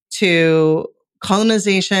patriarchy to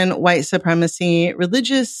colonization, white supremacy,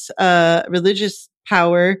 religious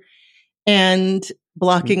power, and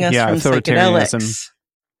blocking us from psychedelics,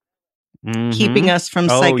 keeping us from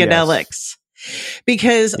psychedelics.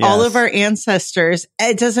 Because all of our ancestors,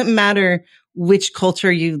 it doesn't matter which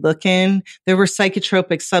culture you look in, there were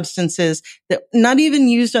psychotropic substances that not even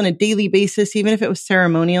used on a daily basis, even if it was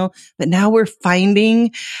ceremonial. But now we're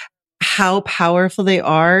finding how powerful they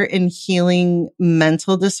are in healing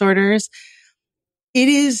mental disorders. It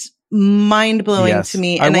is mind blowing to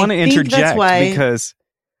me. And I want to interject because.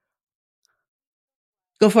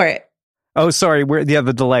 Go for it. Oh, sorry.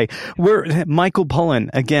 The delay. Michael Pollan,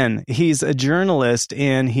 again, he's a journalist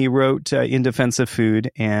and he wrote In Defense of Food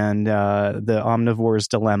and The Omnivore's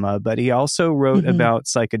Dilemma, but he also wrote about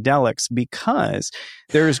psychedelics because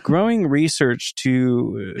there's growing research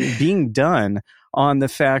being done on the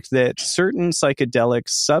fact that certain psychedelic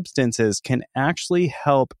substances can actually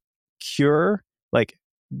help cure,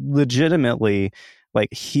 legitimately,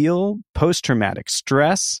 heal post-traumatic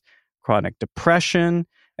stress, chronic depression,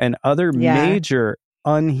 and other major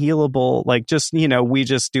unhealable, we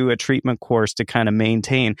just do a treatment course to kind of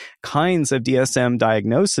maintain kinds of DSM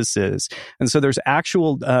diagnoses. And so there's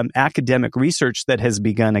actual academic research that has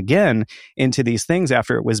begun again into these things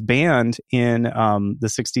after it was banned in the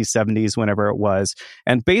 60s, 70s, whenever it was,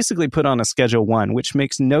 and basically put on a Schedule 1, which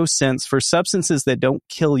makes no sense for substances that don't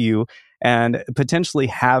kill you and potentially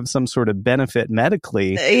have some sort of benefit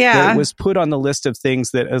medically. That was put on the list of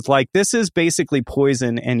things that is this is basically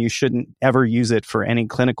poison and you shouldn't ever use it for any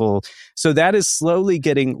clinical. So that is slowly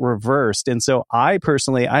getting reversed. And so I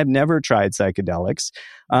personally, I've never tried psychedelics.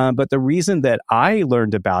 But the reason that I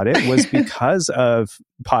learned about it was because of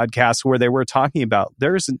podcasts where they were talking about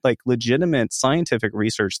there's legitimate scientific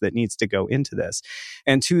research that needs to go into this.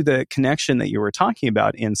 And to the connection that you were talking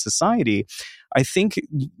about in society, I think,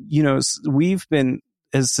 we've been,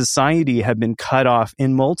 as society, have been cut off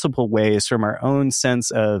in multiple ways from our own sense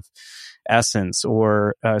of essence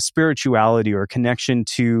or spirituality or connection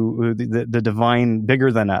to the divine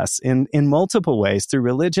bigger than us in multiple ways, through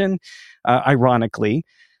religion, ironically,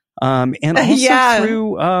 and also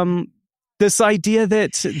through this idea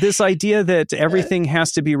that everything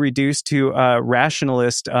has to be reduced to a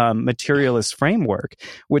rationalist, materialist framework,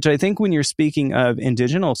 which I think when you're speaking of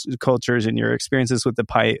indigenous cultures and your experiences with the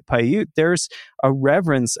Paiute, there's a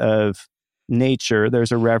reverence of nature,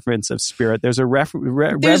 there's a reverence of spirit, there's a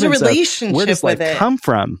reverence of where does life come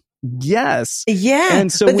from. Yes. Yeah.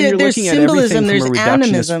 And so when you're looking at everything from a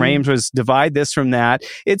reductionist frame, was divide this from that,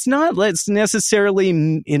 it's not necessarily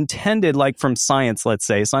intended from science, let's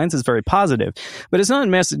say. Science is very positive, but it's not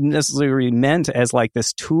necessarily meant as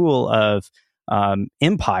this tool of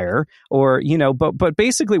empire or, but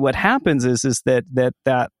basically what happens is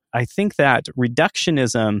that I think that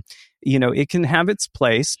reductionism, it can have its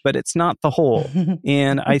place, but it's not the whole.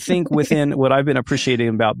 And I think within what I've been appreciating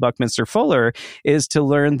about Buckminster Fuller is to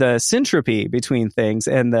learn the syntropy between things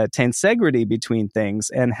and the tensegrity between things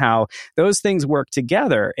and how those things work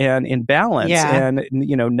together and in balance. Yeah. And,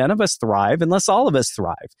 none of us thrive unless all of us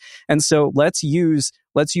thrive. And so let's use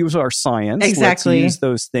our science. Exactly. Let's use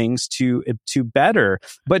those things to better,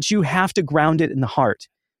 but you have to ground it in the heart.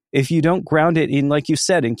 If you don't ground it in, like you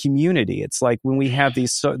said, in community, it's like when we have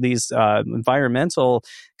these environmental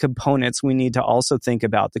components, we need to also think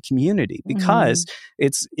about the community because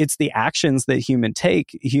it's the actions that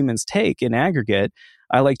humans take in aggregate.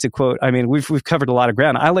 I like to quote, we've covered a lot of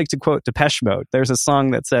ground. I like to quote Depeche Mode. There's a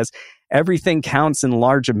song that says, "Everything counts in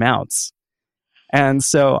large amounts." And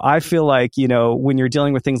so I feel like, when you're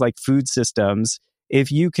dealing with things like food systems,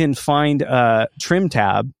 if you can find a trim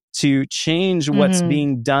tab to change what's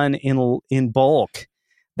being done in bulk,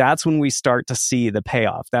 that's when we start to see the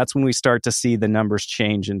payoff. That's when we start to see the numbers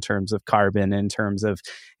change in terms of carbon, in terms of,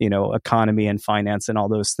 economy and finance and all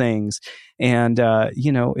those things. And,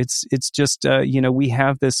 it's just, we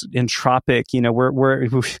have this entropic,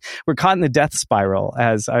 we're caught in the death spiral,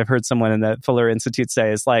 as I've heard someone in the Fuller Institute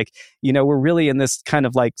say. It's we're really in this kind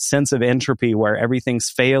of sense of entropy where everything's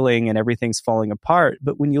failing and everything's falling apart.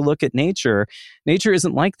 But when you look at nature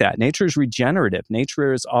isn't like that. Nature is regenerative.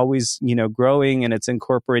 Nature is always, growing, and it's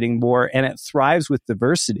incorporating cooperating more, and it thrives with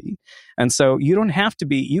diversity. And so you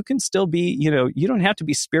can still be, you don't have to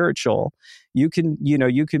be spiritual. You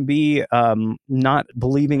can be not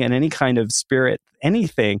believing in any kind of spirit,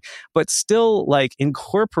 anything, but still like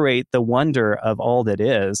incorporate the wonder of all that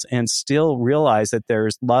is, and still realize that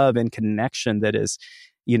there's love and connection that is,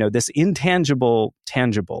 this intangible,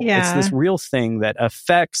 tangible. Yeah. It's this real thing that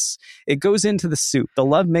affects, it goes into the soup. The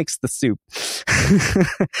love makes the soup.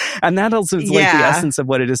 And that also is like the essence of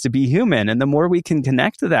what it is to be human. And the more we can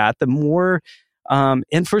connect to that, the more,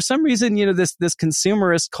 and for some reason, this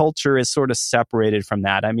consumerist culture is sort of separated from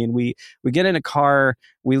that. I mean, we get in a car,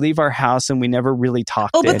 we leave our house, and we never really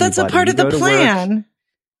talk to anybody. Oh, but that's a part of the plan.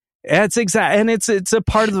 It's exact, and it's a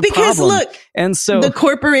part of the because problem. Look, and so the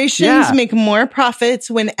corporations make more profits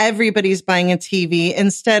when everybody's buying a TV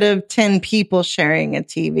instead of 10 people sharing a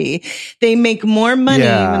TV. They make more money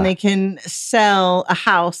when they can sell a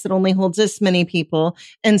house that only holds this many people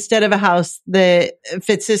instead of a house that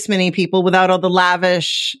fits this many people without all the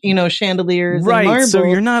lavish, chandeliers and marble. So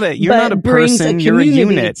you're not a person, you're a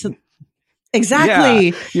unit. Exactly.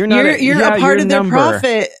 Yeah, you're a part of their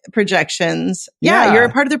profit projections. Yeah, you're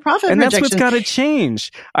a part of their profit projections. And that's what's got to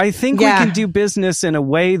change. I think we can do business in a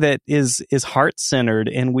way that is heart-centered,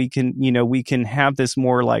 and we can have this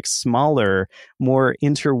more like smaller, more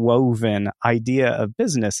interwoven idea of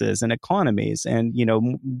businesses and economies. And,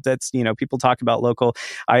 that's, people talk about local.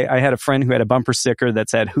 I had a friend who had a bumper sticker that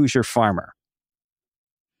said, "Who's your farmer?"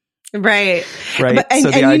 Right. Right.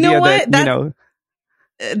 So the idea that,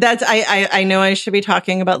 that's I know I should be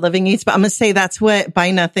talking about Living Eats, but I'm going to say that's what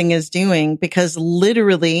Buy Nothing is doing, because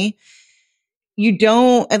literally you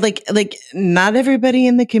don't like not everybody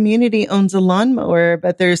in the community owns a lawnmower,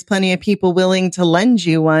 but there's plenty of people willing to lend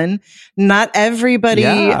you one. Not everybody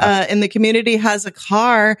in the community has a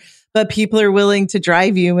car, but people are willing to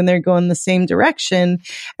drive you when they're going the same direction.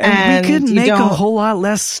 And we could make a whole lot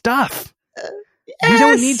less stuff. We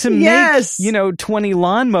don't need to make, 20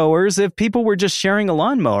 lawnmowers if people were just sharing a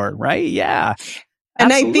lawnmower, right? Yeah.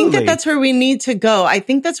 And Absolutely. I think that's where we need to go. I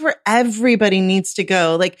think that's where everybody needs to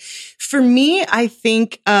go. Like for me, I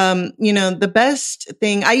think, the best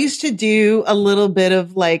thing, I used to do a little bit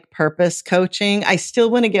of like purpose coaching. I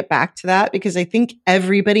still want to get back to that because I think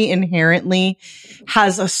everybody inherently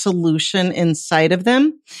has a solution inside of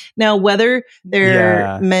them. Now, whether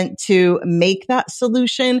they're meant to make that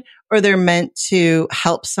solution or they're meant to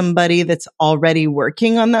help somebody that's already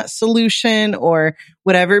working on that solution or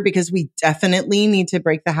whatever, because we definitely need to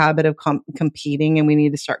break the habit of competing, and we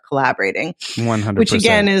need to start collaborating. 100%. Which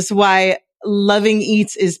again is why Loving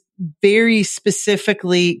Eats is very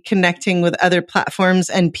specifically connecting with other platforms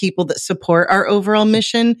and people that support our overall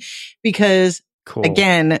mission, because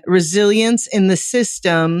again, resilience in the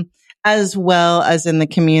system as well as in the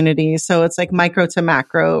community. So it's like micro to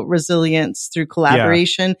macro resilience through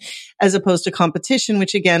collaboration as opposed to competition,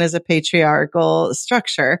 which again is a patriarchal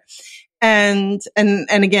structure. And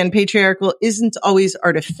again, patriarchal isn't always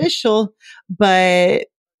artificial, but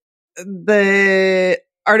the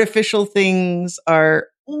artificial things are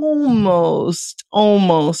almost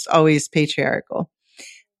always patriarchal.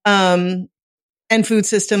 And food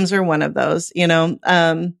systems are one of those,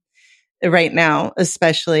 right now,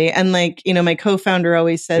 especially. And like, my co-founder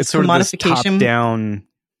always says, it's sort commodification. Of this top down.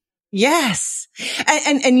 Yes.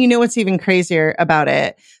 And you know what's even crazier about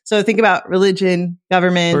it? So think about religion,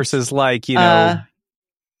 government versus like,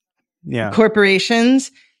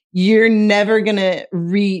 corporations. You're never going to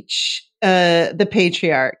reach the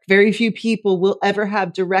patriarch. Very few people will ever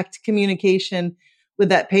have direct communication with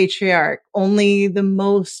that patriarch. Only the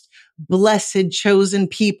most blessed chosen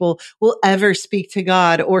people will ever speak to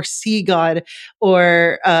God or see God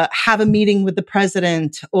or have a meeting with the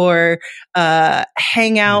president or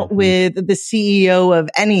hang out with the CEO of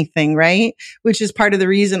anything, right? Which is part of the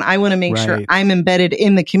reason I want to make sure I'm embedded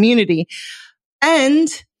in the community. And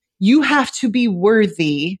you have to be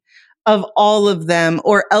worthy of all of them,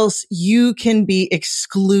 or else you can be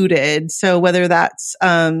excluded. So whether that's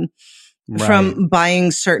from buying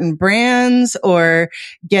certain brands or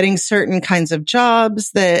getting certain kinds of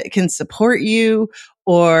jobs that can support you,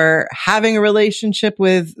 or having a relationship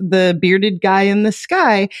with the bearded guy in the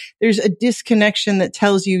sky, there's a disconnection that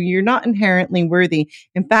tells you you're not inherently worthy.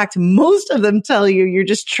 In fact, most of them tell you you're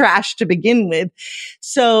just trash to begin with.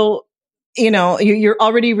 So, you're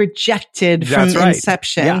already rejected from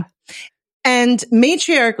inception. Yeah. And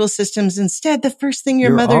matriarchal systems, instead, the first thing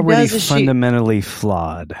your mother does is fundamentally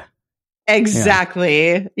flawed.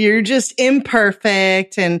 Exactly. You're just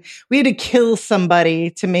imperfect, and we had to kill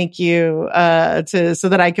somebody to make you so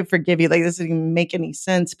that I could forgive you. Like, this doesn't even make any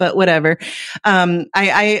sense, but whatever.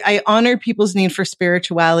 I honor people's need for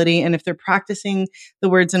spirituality, and if they're practicing the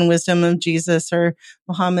words and wisdom of Jesus or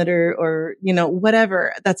Muhammad or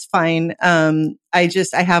whatever, that's fine. I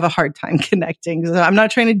have a hard time connecting. So I'm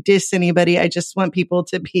not trying to diss anybody. I just want people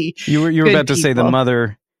to be You were about to say the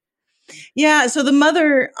mother. Yeah. So the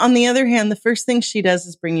mother, on the other hand, the first thing she does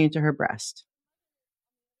is bring you to her breast.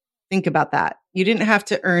 Think about that. You didn't have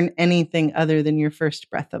to earn anything other than your first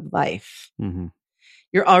breath of life. Mm-hmm.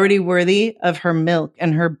 You're already worthy of her milk,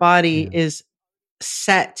 and her body is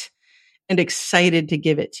set and excited to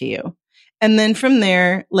give it to you. And then from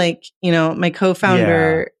there, like, my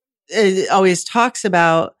co-founder always talks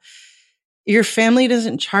about, your family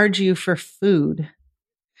doesn't charge you for food.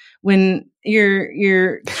 When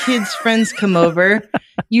your kids' friends come over,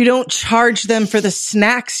 you don't charge them for the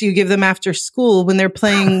snacks you give them after school when they're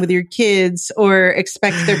playing with your kids, or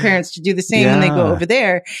expect their parents to do the same when they go over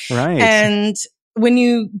there. Right. And when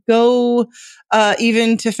you go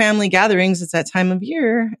even to family gatherings, it's that time of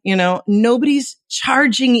year, nobody's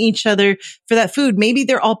charging each other for that food. Maybe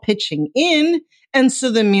they're all pitching in, and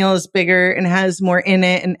so the meal is bigger and has more in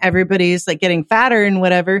it, and everybody's like getting fatter and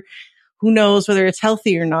whatever. Who knows whether it's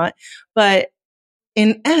healthy or not? But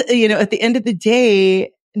at the end of the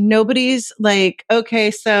day, nobody's like,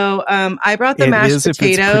 okay, so I brought the mashed potatoes. If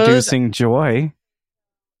it's producing joy.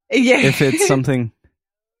 Yeah. If it's something,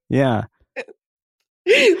 yeah.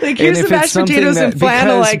 Like, here's the mashed potatoes and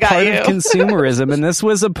flannel I got part you. Of consumerism, and this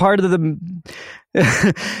was a part of the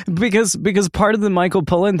because part of the Michael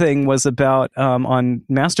Pullen thing was about on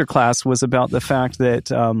Masterclass was about the fact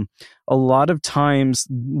that a lot of times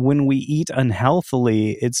when we eat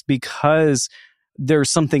unhealthily, it's because there's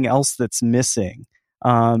something else that's missing.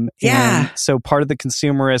 And so part of the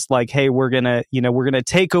consumerist, like, hey, we're gonna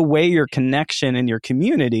take away your connection and your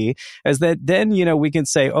community, as that then, we can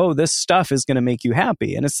say, oh, this stuff is gonna make you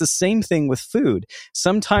happy. And it's the same thing with food.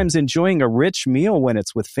 Sometimes enjoying a rich meal when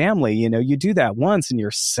it's with family, you do that once and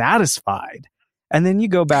you're satisfied. And then you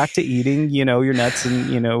go back to eating, your nuts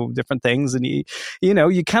and, different things. And you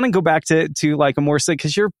kind of go back to like a more,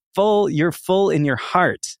 because you're full in your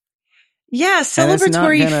heart. Yeah,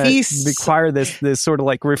 celebratory feasts require this sort of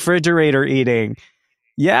like refrigerator eating.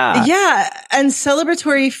 Yeah, and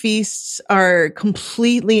celebratory feasts are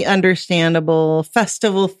completely understandable.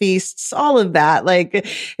 Festival feasts, all of that. Like,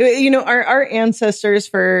 our ancestors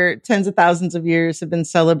for tens of thousands of years have been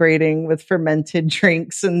celebrating with fermented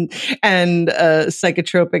drinks and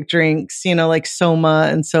psychotropic drinks, like soma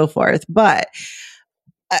and so forth. But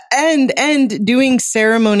and doing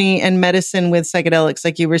ceremony and medicine with psychedelics,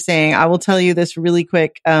 like you were saying. I will tell you this really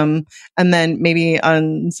quick. And then maybe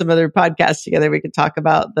on some other podcast together, we could talk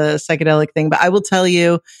about the psychedelic thing. But I will tell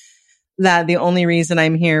you that the only reason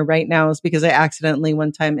I'm here right now is because I accidentally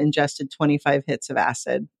one time ingested 25 hits of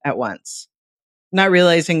acid at once, not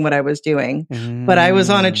realizing what I was doing. But I was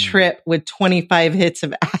on a trip with 25 hits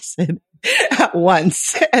of acid at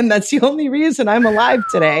once. And that's the only reason I'm alive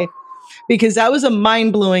today. Because that was a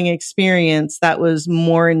mind-blowing experience that was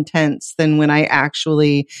more intense than when I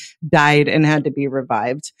actually died and had to be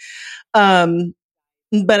revived. But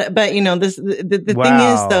the thing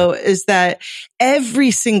is, though, is that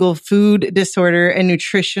every single food disorder and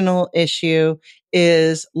nutritional issue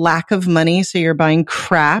is lack of money. So you're buying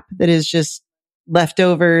crap that is just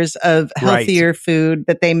leftovers of healthier food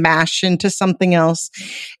that they mash into something else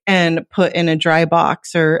and put in a dry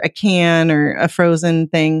box or a can or a frozen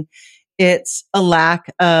thing. It's a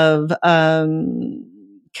lack of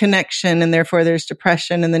connection, and therefore there's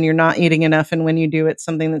depression, and then you're not eating enough. And when you do, it's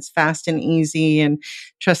something that's fast and easy. And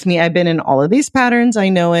trust me, I've been in all of these patterns. I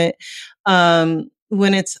know it.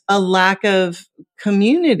 When it's a lack of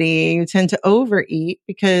community, you tend to overeat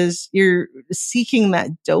because you're seeking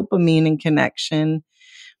that dopamine and connection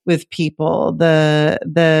with people. The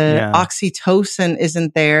oxytocin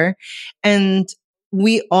isn't there. And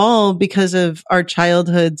we all, because of our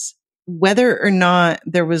childhoods, whether or not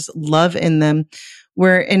there was love in them,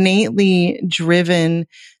 were innately driven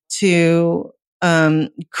to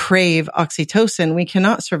crave oxytocin. We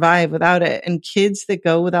cannot survive without it. And kids that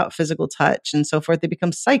go without physical touch and so forth, they become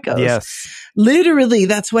psychos. Yes. Literally,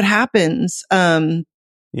 that's what happens. And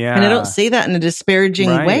I don't say that in a disparaging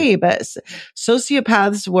way, but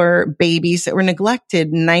sociopaths were babies that were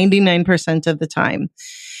neglected 99% of the time.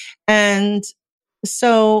 And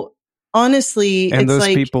so honestly, and it's those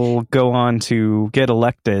like people go on to get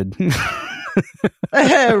elected.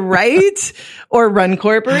 right? Or run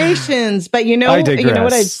corporations. But you know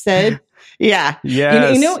what I've said? Yeah.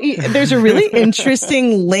 Yes. There's a really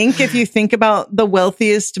interesting link if you think about the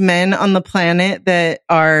wealthiest men on the planet that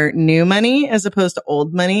are new money as opposed to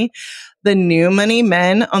old money. The new money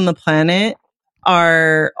men on the planet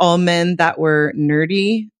are all men that were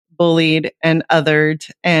nerdy, bullied, and othered,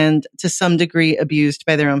 and to some degree abused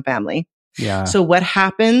by their own family. Yeah. So what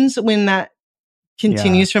happens when that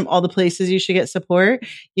continues from all the places you should get support?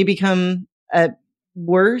 You become at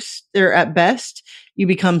worst, or at best, you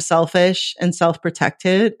become selfish and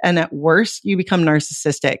self-protected, and at worst, you become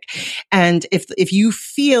narcissistic. And if you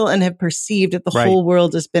feel and have perceived that the whole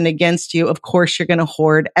world has been against you, of course you're going to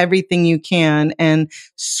hoard everything you can and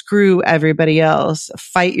screw everybody else.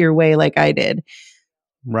 Fight your way like I did.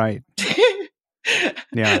 Right.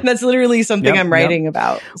 Yeah. That's literally something I'm writing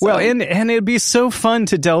about. So. Well, and it'd be so fun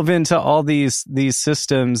to delve into all these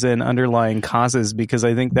systems and underlying causes, because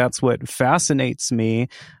I think that's what fascinates me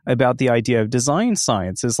about the idea of design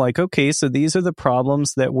science is like, okay, so these are the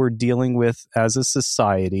problems that we're dealing with as a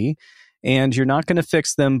society. And you're not going to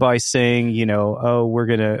fix them by saying, oh, we're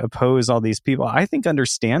going to oppose all these people. I think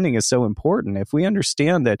understanding is so important. If we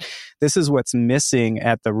understand that this is what's missing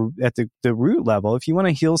at the root level, if you want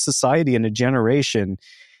to heal society in a generation,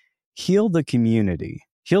 heal the community,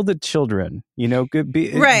 heal the children,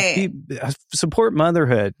 support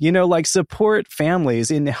motherhood, support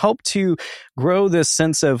families, and help to grow this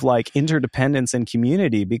sense of like interdependence and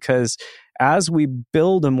community. Because as we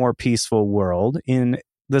build a more peaceful world in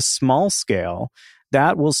the small scale,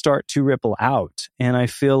 that will start to ripple out. And I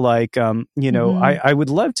feel like, I would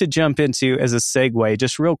love to jump into, as a segue,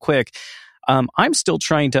 just real quick, I'm still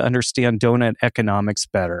trying to understand donut economics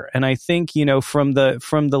better. And I think, from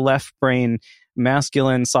the left brain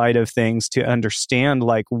masculine side of things, to understand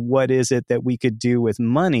like what is it that we could do with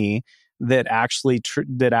money that actually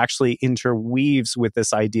interweaves with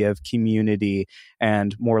this idea of community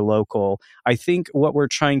and more local. I think what we're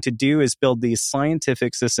trying to do is build these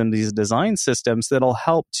scientific systems, these design systems that'll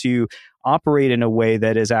help to operate in a way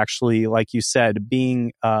that is actually, like you said,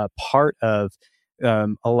 being part of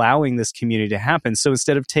allowing this community to happen. So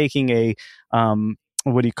instead of taking a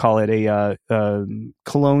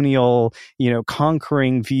colonial,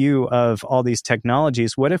 conquering view of all these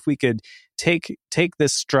technologies, what if we could take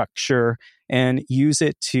this structure and use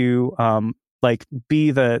it to be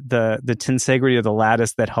the tensegrity of the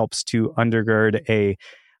lattice that helps to undergird a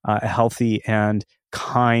healthy and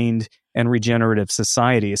kind and regenerative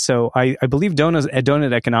society. So I believe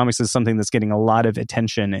donut economics is something that's getting a lot of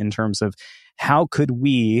attention in terms of how could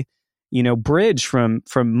we bridge from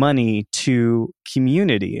money to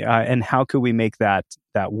community, and how could we make that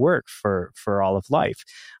work for all of life?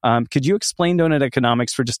 Could you explain donut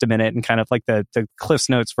economics for just a minute, and kind of like the Cliff's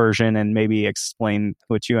Notes version, and maybe explain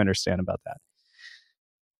what you understand about that?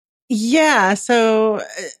 Yeah. So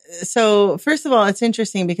first of all, it's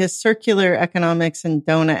interesting because circular economics and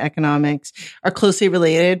donut economics are closely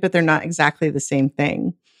related, but they're not exactly the same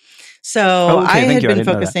thing. So I had been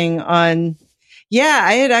focusing on. Yeah,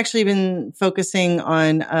 I had actually been focusing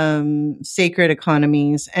on sacred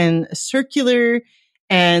economies, and circular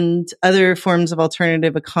and other forms of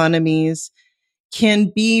alternative economies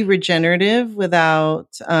can be regenerative without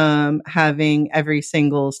having every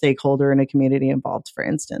single stakeholder in a community involved, for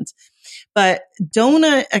instance. But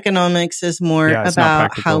donut economics is more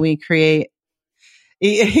about how we create.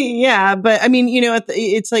 Yeah, but I mean,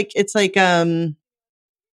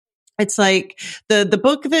 it's like the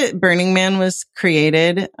book that Burning Man was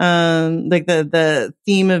created. Like the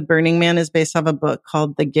theme of Burning Man is based off a book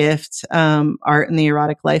called The Gift, Art and the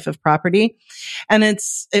Erotic Life of Property. And it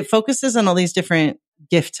focuses on all these different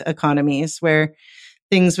gift economies where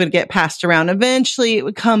things would get passed around. Eventually it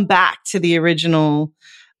would come back to the original,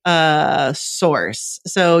 source.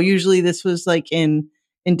 So usually this was like in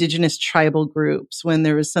indigenous tribal groups when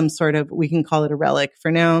there was some sort of, we can call it a relic for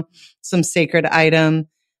now, some sacred item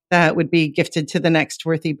that would be gifted to the next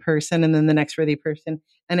worthy person, and then the next worthy person.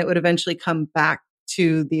 And it would eventually come back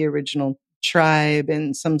to the original tribe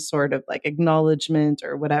in some sort of like acknowledgement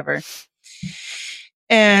or whatever.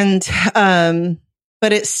 And,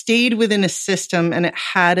 but it stayed within a system, and it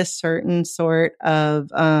had a certain sort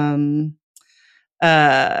of,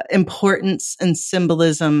 importance and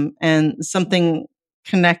symbolism and something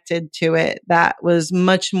connected to it that was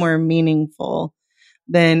much more meaningful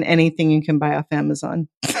than anything you can buy off Amazon.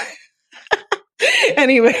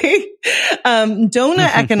 Anyway,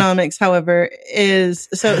 donut economics, however, is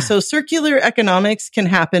so circular economics can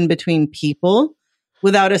happen between people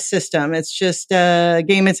without a system. It's just a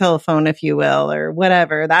game of telephone, if you will, or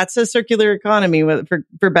whatever. That's a circular economy,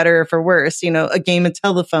 for better or for worse. A game of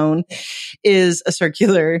telephone is a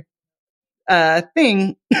circular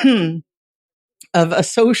thing. of a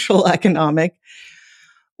social economic,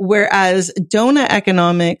 whereas donut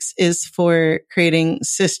economics is for creating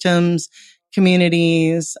systems,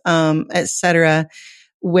 communities, etc.,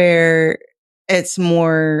 where it's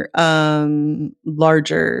more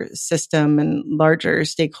larger system and larger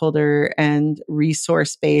stakeholder and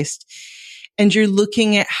resource based. And you're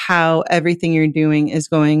looking at how everything you're doing is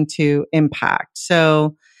going to impact.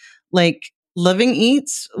 So like Loving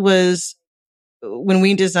Eats was, when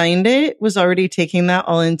we designed it, was already taking that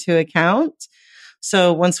all into account.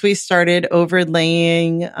 So once we started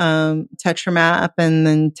overlaying Tetramap and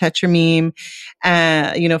then Tetrameme,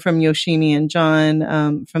 from Yoshimi and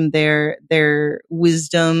John, from their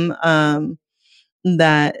wisdom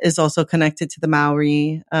that is also connected to the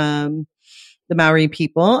Maori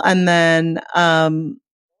people, and then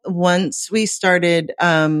once we started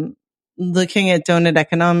looking at donut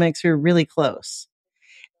economics, we were really close.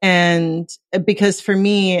 And because for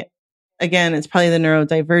me, again, it's probably the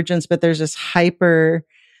neurodivergence, but there's this hyper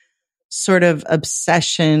sort of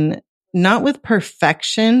obsession, not with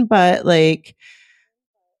perfection, but like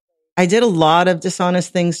I did a lot of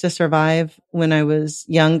dishonest things to survive when I was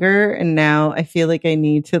younger. And now I feel like I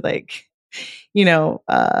need to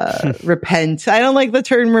repent. I don't like the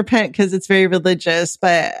term repent because it's very religious,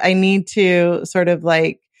 but I need to sort of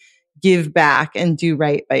like give back and do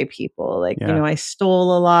right by people. Like, I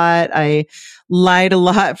stole a lot. I lied a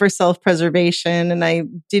lot for self-preservation, and I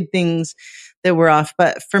did things that were off.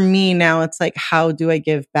 But for me now, it's like, how do I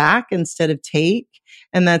give back instead of take?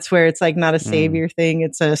 And that's where it's like not a savior thing.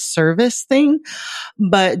 It's a service thing.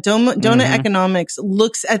 But donut economics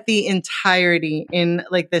looks at the entirety in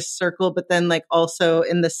like this circle, but then like also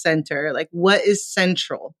in the center, like what is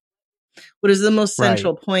central? What is the most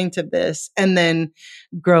central point of this? And then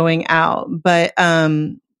growing out. But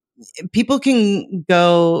people can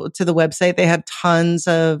go to the website. They have tons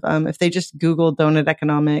of, if they just Google donut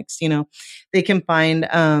economics, they can find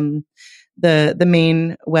the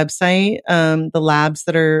main website, the labs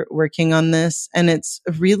that are working on this. And it's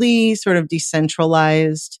a really sort of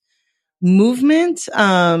decentralized movement.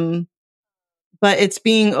 But it's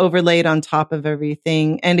being overlaid on top of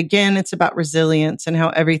everything. And again, it's about resilience and how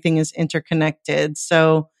everything is interconnected.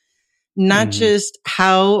 So not just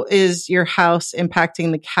how is your house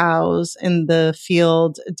impacting the cows in the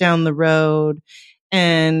field down the road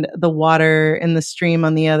and the water in the stream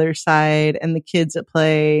on the other side and the kids at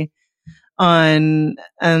play on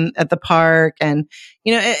at the park, and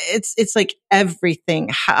it's like everything.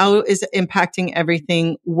 How is it impacting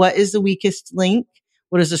everything? What is the weakest link?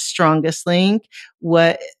 What is the strongest link?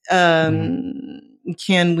 What can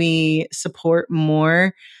we support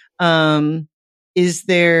more? Is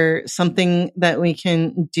there something that we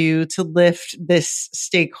can do to lift this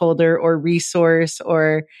stakeholder or resource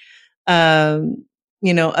or other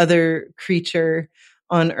creature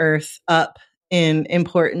on Earth up in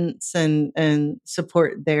importance and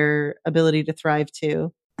support their ability to thrive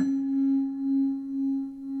too?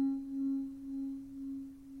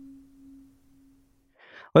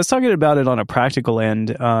 Let's talk about it on a practical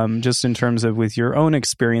end, just in terms of with your own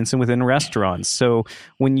experience and within restaurants. So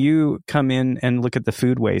when you come in and look at the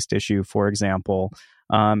food waste issue, for example,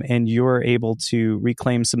 and you're able to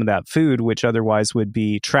reclaim some of that food, which otherwise would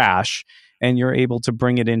be trash, and you're able to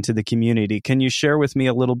bring it into the community. Can you share with me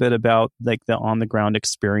a little bit about like the on the ground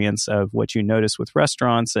experience of what you notice with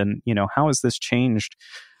restaurants, and how has this changed?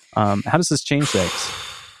 How does this change things?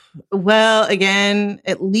 Well, again,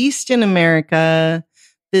 at least in America,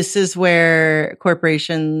 this is where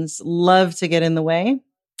corporations love to get in the way.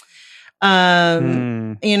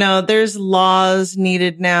 There's laws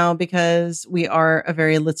needed now because we are a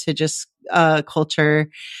very litigious culture.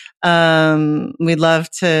 We love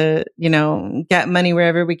to, get money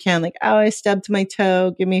wherever we can. Like, oh, I stubbed my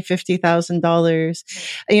toe. Give me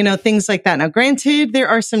 $50,000. Things like that. Now, granted, there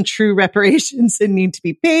are some true reparations that need to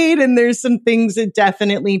be paid, and there's some things that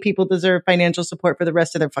definitely people deserve financial support for the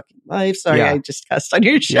rest of their fucking life. Sorry, I just cussed on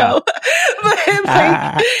your show.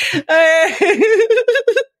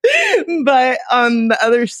 But on the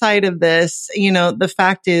other side of this, the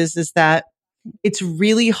fact is that it's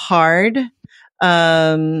really hard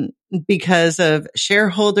because of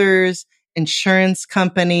shareholders, insurance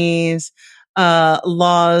companies,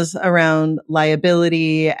 laws around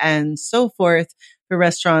liability and so forth for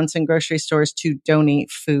restaurants and grocery stores to donate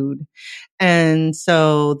food. And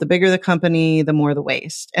so the bigger the company, the more the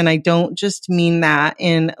waste. And I don't just mean that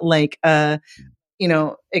in like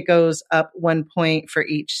it goes up 1 point for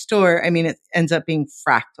each store. I mean, it ends up being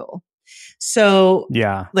fractal. So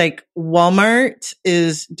like Walmart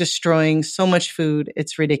is destroying so much food.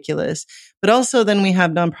 It's ridiculous. But also then we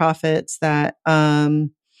have nonprofits that,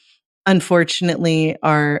 unfortunately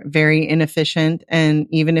are very inefficient. And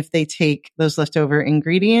even if they take those leftover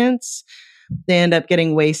ingredients, they end up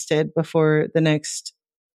getting wasted before the next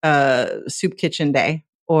soup kitchen day,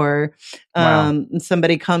 or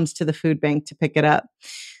somebody comes to the food bank to pick it up.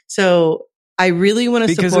 So I really want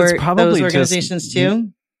to support those organizations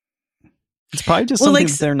too. It's probably just something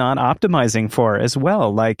that they're not optimizing for as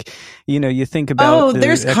well. Like, you think about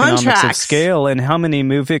there's economics contracts of scale and how many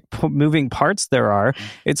moving parts there are.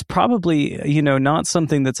 It's probably, not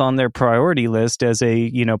something that's on their priority list as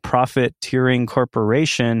a, profiteering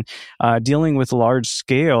corporation dealing with large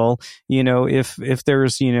scale. If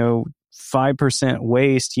there's, 5%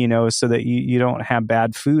 waste, so that you don't have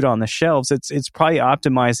bad food on the shelves. It's probably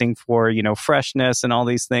optimizing for, freshness and all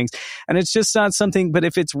these things. And it's just not something, but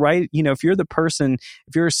if it's right, if you're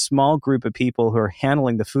if you're a small group of people who are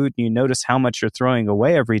handling the food and you notice how much you're throwing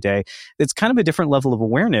away every day, it's kind of a different level of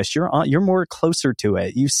awareness. You're more closer to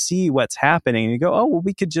it. You see what's happening and you go, oh, well,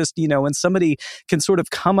 we could just, and somebody can sort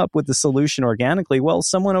of come up with the solution organically. Well,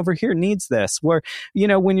 someone over here needs this. Where,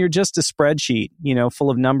 when you're just a spreadsheet, full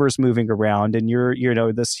of numbers moving around and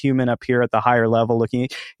you're this human up here at the higher level looking,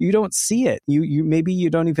 you don't see it. You maybe you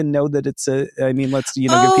don't even know that it's let's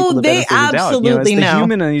give people the benefit of the doubt. Absolutely it's the know.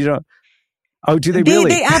 Human and you don't. Oh, do they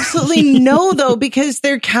really? They absolutely know though, because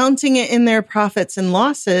they're counting it in their profits and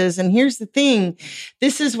losses. And here's the thing.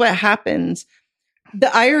 This is what happens. The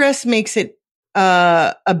IRS makes it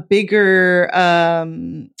a bigger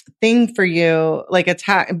thing for you, like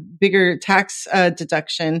a bigger tax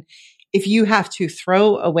deduction if you have to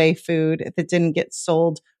throw away food that didn't get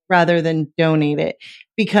sold rather than donate it,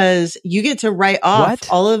 because you get to write off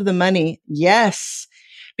all of the money. Yes.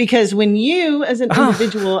 Because when you as an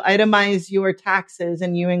individual itemize your taxes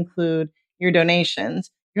and you include your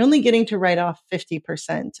donations, you're only getting to write off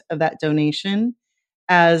 50% of that donation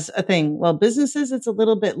as a thing. Well, businesses, it's a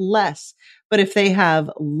little bit less, but if they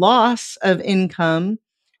have loss of income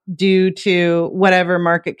due to whatever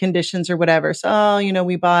market conditions or whatever. So,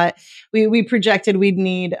 we projected we'd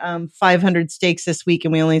need 500 steaks this week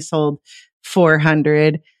and we only sold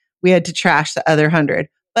 400. We had to trash the other 100.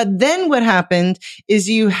 But then what happened is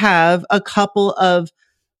you have a couple of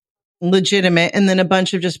legitimate and then a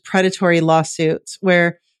bunch of just predatory lawsuits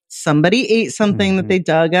where somebody ate something that they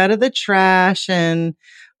dug out of the trash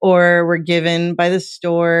or were given by the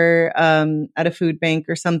store at a food bank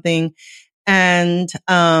or something. And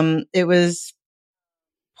it was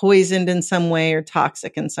poisoned in some way or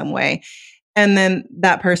toxic in some way. And then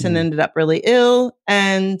that person ended up really ill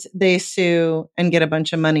and they sue and get a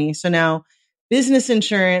bunch of money. So now business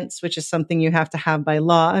insurance, which is something you have to have by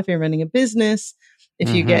law if you're running a business, if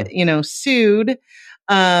you get, sued,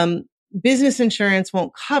 business insurance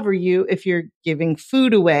won't cover you if you're giving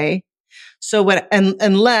food away. So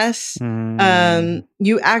unless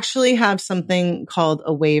you actually have something called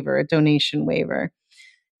a waiver, a donation waiver.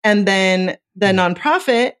 And then the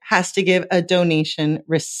nonprofit has to give a donation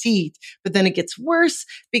receipt. But then it gets worse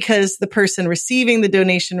because the person receiving the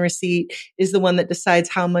donation receipt is the one that decides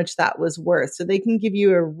how much that was worth. So they can give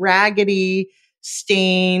you a raggedy,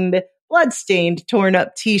 blood-stained, torn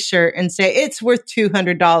up t-shirt and say it's worth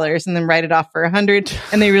 $200 and then write it off for $100.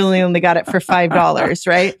 And they really only got it for $5,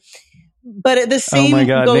 right? But the same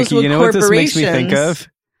goes Nikki, with corporations. What this makes me think of?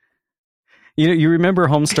 You remember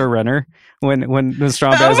Homestar Runner when the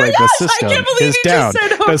strong guy was like, the system is down.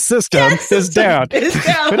 The system is down. It's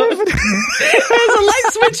down. It was a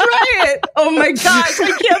light switch riot. Oh my gosh.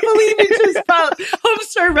 I can't believe you just brought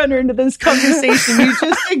Homestar Runner into this conversation. You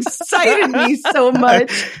just excited me so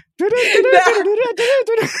much. It's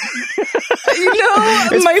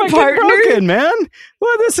my partner, broken, man.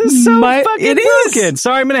 Well, this is so fucking broken.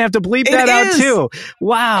 Sorry, I'm gonna have to bleep that out too.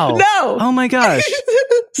 Wow. No. Oh my gosh.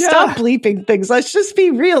 Stop bleeping things. Let's just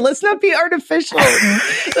be real. Let's not be artificial.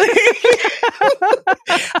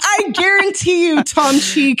 I guarantee you, Tom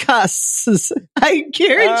Chi cusses. I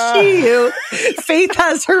guarantee you, Faith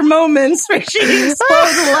has her moments where she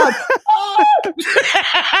explodes a lot.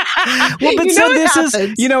 Well, but so this is,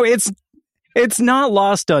 it's not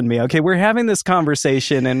lost on me. Okay, we're having this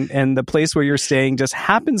conversation, and the place where you're staying just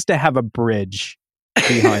happens to have a bridge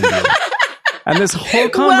behind you. And this whole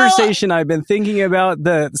conversation, I've been thinking about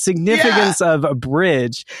the significance of a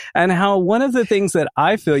bridge and how one of the things that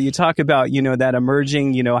I feel you talk about, that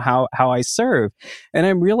emerging, how I serve. And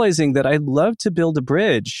I'm realizing that I'd love to build a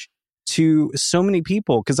bridge to so many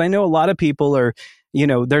people, because I know a lot of people are,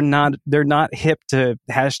 they're not hip to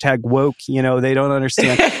hashtag woke, they don't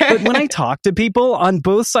understand. But when I talk to people on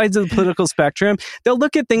both sides of the political spectrum, they'll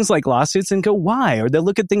look at things like lawsuits and go, why? Or they'll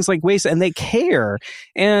look at things like waste and they care.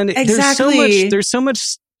 And there's so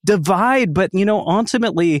much divide, but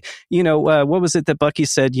ultimately, what was it that Bucky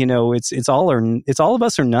said? It's all of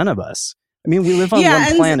us or none of us. I mean, we live on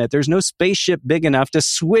one planet. There's no spaceship big enough to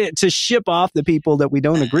ship off the people that we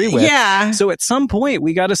don't agree with. Yeah. So at some point,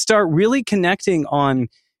 we got to start really connecting on,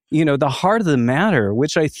 the heart of the matter,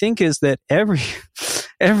 which I think is that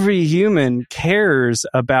every human cares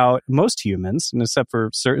about, most humans, except for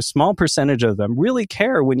a small percentage of them, really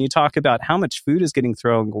care when you talk about how much food is getting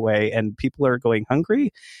thrown away and people are going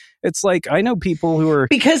hungry. It's like, I know people who are,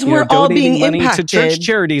 because we're all being money impacted to church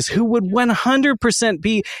charities who would 100%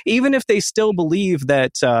 be, even if they still believe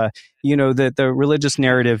that, that the religious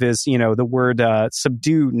narrative is, the word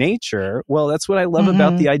subdue nature. Well, that's what I love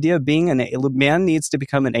about the idea of being man needs to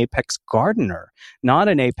become an apex gardener, not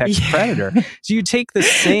an apex predator. So you take the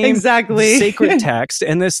same sacred text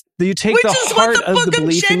and you take which the heart of the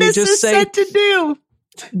belief and you just say, said to do.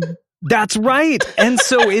 That's right. And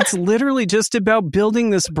so it's literally just about building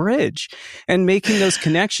this bridge and making those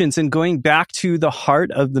connections and going back to the heart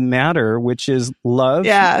of the matter, which is love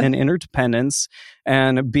and interdependence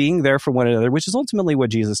and being there for one another, which is ultimately what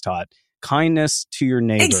Jesus taught. Kindness to your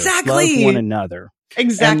neighbor. Love one another.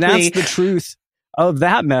 Exactly. And that's the truth of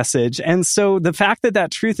that message. And so the fact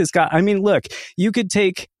that truth has got, I mean, look, you could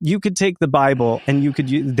take the Bible and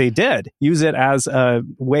they did use it as a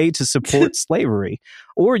way to support slavery,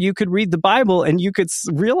 or you could read the Bible and you could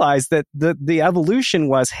realize that the evolution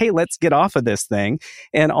was, hey, let's get off of this thing.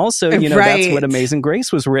 And also, that's what Amazing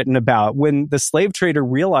Grace was written about, when the slave trader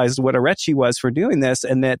realized what a wretch he was for doing this,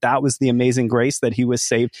 and that was the amazing grace that he was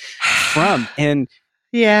saved from. And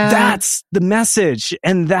that's the message,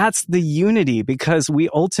 and that's the unity, because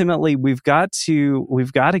we've got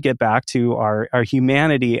to get back to our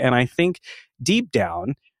humanity. And I think deep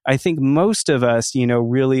down, most of us,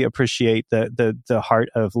 really appreciate the heart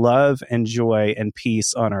of love and joy and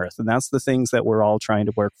peace on earth. And that's the things that we're all trying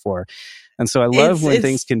to work for. And so I love when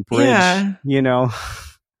things can bridge,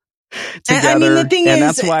 together. I mean, the thing and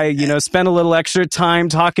that's why, spend a little extra time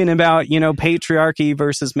talking about, patriarchy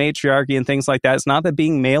versus matriarchy and things like that. It's not that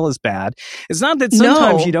being male is bad. It's not that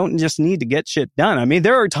sometimes you don't just need to get shit done. I mean,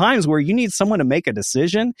 there are times where you need someone to make a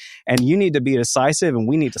decision and you need to be decisive and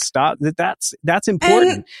we need to stop. That's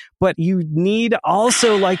important. But you need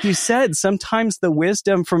also, like you said, sometimes the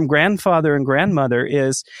wisdom from grandfather and grandmother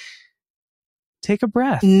is take a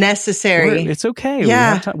breath. Necessary. It's okay.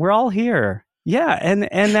 Yeah. We're all here. Yeah, and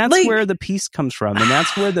that's where the peace comes from, and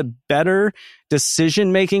that's where the better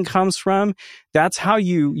decision making comes from. That's how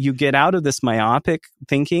you get out of this myopic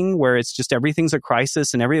thinking where it's just everything's a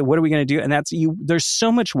crisis and what are we going to do? And there's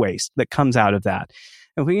so much waste that comes out of that.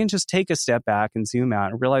 And we can just take a step back and zoom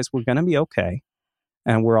out and realize we're going to be okay,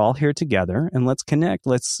 and we're all here together, and let's connect.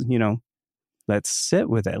 Let's sit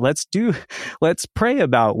with it. Let's pray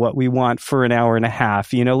about what we want for an hour and a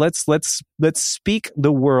half. Let's speak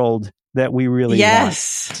the world that we really want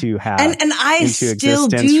to have, and I into still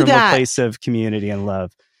existence do from that. a place of community and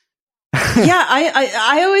love. Yeah,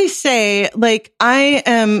 I always say, like, I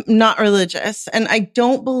am not religious and I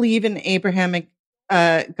don't believe in Abrahamic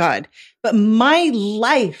God, but my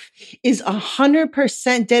life is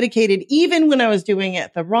 100% dedicated. Even when I was doing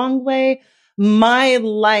it the wrong way, my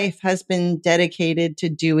life has been dedicated to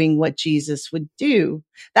doing what Jesus would do.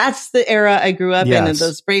 That's the era I grew up in, and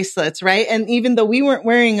those bracelets, right? And even though we weren't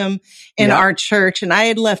wearing them in our church and I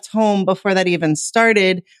had left home before that even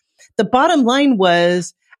started, the bottom line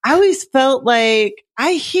was I always felt like,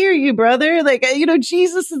 I hear you, brother. Like,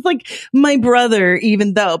 Jesus is like my brother,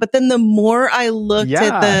 even though. But then the more I looked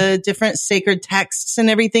at the different sacred texts and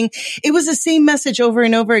everything, it was the same message over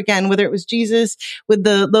and over again, whether it was Jesus with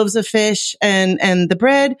the loaves of fish and the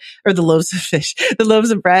bread, or the loaves of fish, the loaves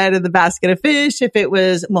of bread and the basket of fish. If it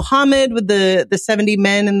was Muhammad with the 70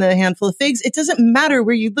 men and the handful of figs, it doesn't matter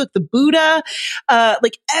where you look. The Buddha,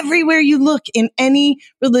 like everywhere you look in any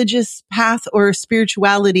religious path or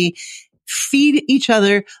spirituality, feed each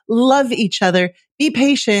other, love each other, be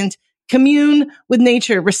patient, commune with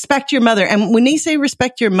nature, respect your mother. And when they say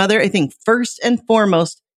respect your mother, I think first and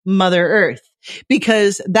foremost, Mother Earth,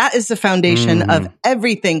 because that is the foundation of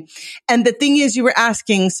everything. And the thing is, you were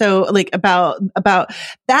asking, so like about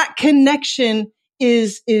that connection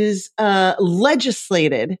is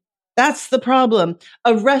legislated. That's the problem.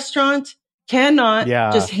 A restaurant cannot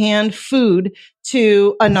just hand food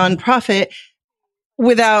to a nonprofit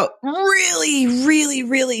without really, really,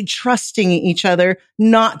 really trusting each other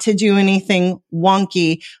not to do anything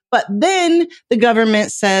wonky. But then the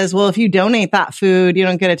government says, well, if you donate that food, you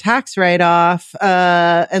don't get a tax write-off,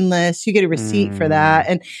 unless you get a receipt for that.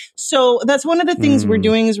 And so that's one of the things we're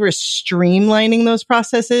doing is we're streamlining those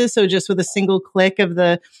processes. So just with a single click of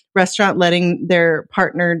the restaurant letting their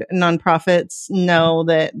partnered nonprofits know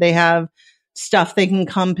that they have stuff they can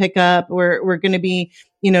come pick up. We're going to be,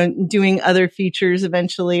 doing other features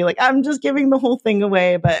eventually. Like, I'm just giving the whole thing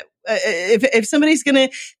away, but if somebody's going to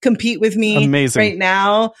compete with me right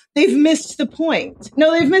now, they've missed the point.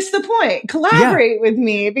 No, they've missed the point. Collaborate with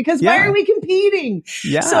me, because why are we competing?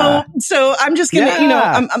 So I'm just going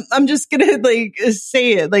to, I'm just going to like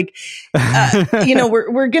say it like,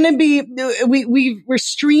 we're going to be, we're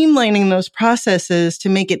streamlining those processes to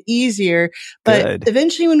make it easier. But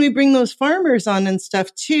eventually when we bring those farmers on and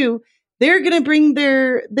stuff too, they're going to bring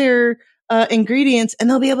their ingredients, and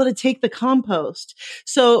they'll be able to take the compost.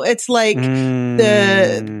 So it's like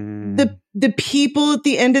the people at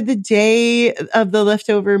the end of the day of the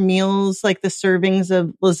leftover meals, like the servings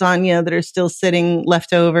of lasagna that are still sitting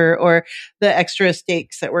left over, or the extra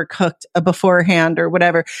steaks that were cooked beforehand or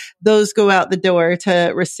whatever, those go out the door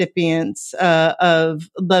to recipients of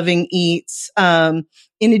Loving Eats,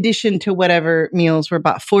 in addition to whatever meals were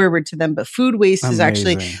brought forward to them. But food waste is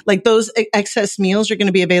actually like those excess meals are going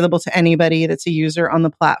to be available to anybody that's a user on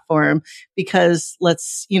the platform, because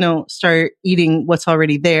let's, start eating what's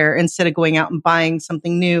already there instead of going out and buying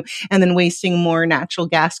something new and then wasting more natural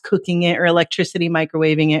gas cooking it or electricity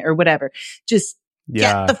microwaving it or whatever. Just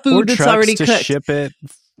get the food that's already cooked. Ship it.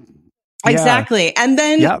 Exactly. And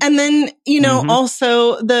then,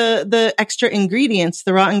 also the extra ingredients,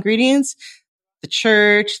 the raw ingredients, the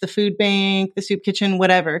church, the food bank, the soup kitchen,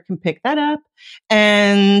 whatever, can pick that up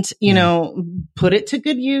and, put it to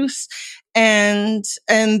good use. And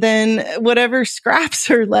then whatever scraps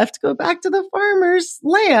are left go back to the farmer's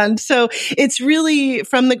land. So it's really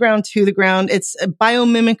from the ground to the ground. It's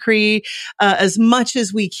biomimicry, as much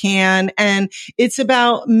as we can. And it's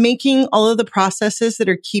about making all of the processes that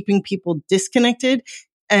are keeping people disconnected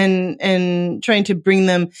and trying to bring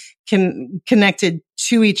them connected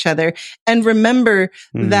to each other. And remember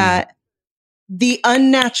that the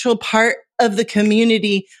unnatural part of the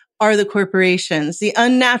community are the corporations. The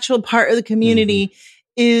unnatural part of the community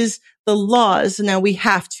is the laws. Now we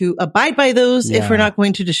have to abide by those if we're not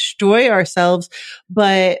going to destroy ourselves,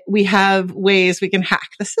 but we have ways we can hack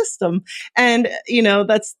the system. And,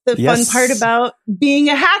 that's the fun part about being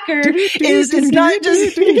a hacker is it's not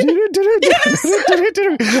just,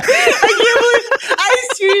 I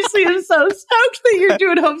seriously am so stoked that you're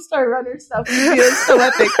doing Homestar Runner stuff. It's so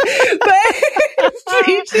epic. But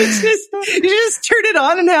you just turn it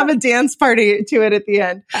on and have a dance party to it at the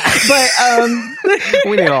end. But,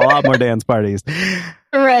 we need a lot more dance parties.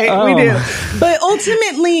 Right, we do. But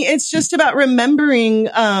ultimately, it's just about remembering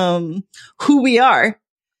who we are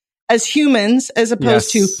as humans, as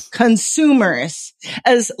opposed to consumers,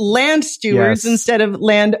 as land stewards instead of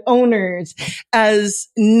land owners, as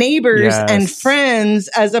neighbors and friends,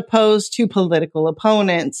 as opposed to political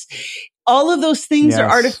opponents. All of those things are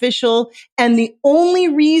artificial. And the only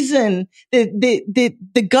reason that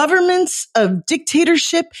the governments of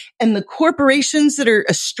dictatorship and the corporations that are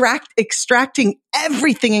extracting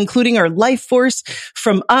everything, including our life force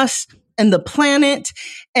from us and the planet,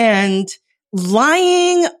 and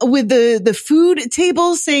lying with the food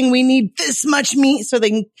tables saying we need this much meat so they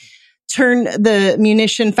can turn the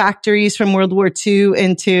munition factories from World War II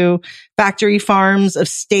into factory farms of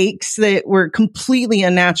steaks that were completely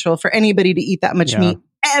unnatural for anybody to eat that much meat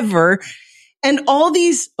ever. And all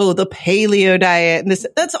these, the paleo diet and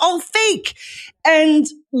that's all fake. And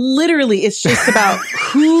literally it's just about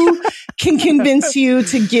who can convince you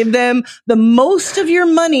to give them the most of your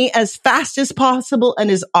money as fast as possible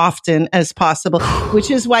and as often as possible,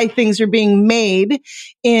 which is why things are being made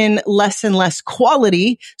in less and less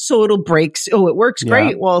quality. So it'll break. Oh, it works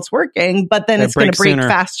great while it's working, but then it's going to break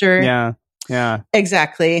faster. Yeah,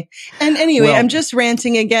 exactly. And anyway, I'm just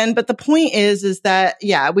ranting again, but the point is that,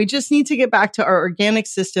 we just need to get back to our organic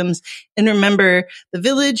systems and remember the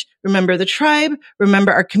village, remember the tribe,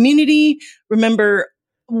 remember our community, remember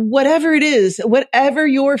whatever it is, whatever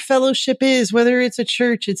your fellowship is, whether it's a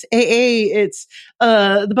church, it's AA, it's,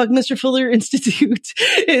 the Buckminster Fuller Institute,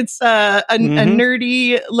 it's, a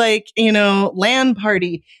nerdy, LAN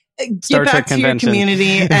party. Get back to your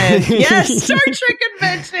community and Star Trek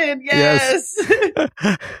convention. Yes.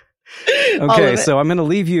 Okay, so I'm going to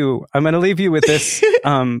leave you with this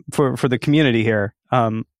for the community here.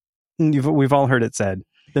 We've all heard it said,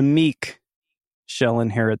 the meek shall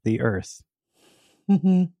inherit the earth.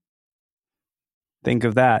 Mm-hmm. Think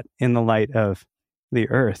of that in the light of the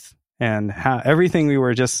earth and how everything we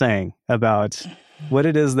were just saying about what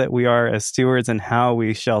it is that we are as stewards and how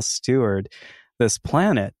we shall steward this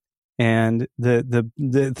planet. And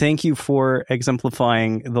the thank you for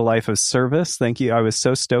exemplifying the life of service. Thank you. I was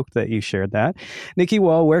so stoked that you shared that. Nikki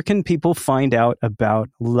Wall, where can people find out about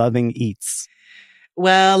Loving Eats?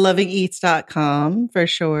 Well, lovingeats.com for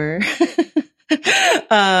sure.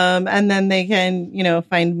 And then they can,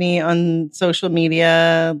 find me on social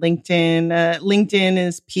media, LinkedIn. LinkedIn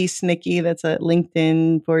is Peace Nikki. That's a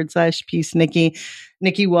LinkedIn /Peace Nikki.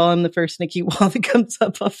 Nikki Wall. I'm the first Nikki Wall that comes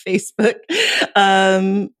up on Facebook.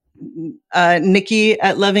 Nikki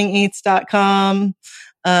at lovingeats.com.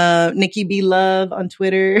 Nikki B Love on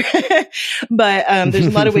Twitter. But there's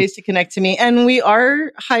a lot of ways to connect to me. And we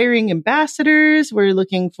are hiring ambassadors. We're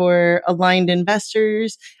looking for aligned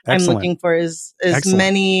investors. Excellent. I'm looking for as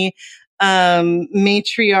many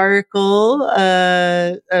matriarchal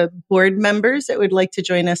board members that would like to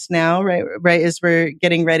join us now, right as we're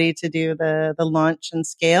getting ready to do the launch and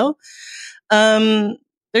scale.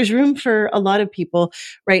 There's room for a lot of people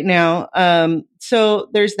right now. So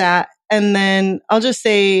there's that. And then I'll just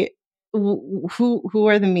say, who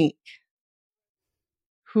are the meek?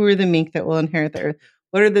 Who are the meek that will inherit the earth?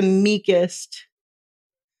 What are the meekest?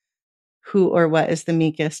 Who or what is the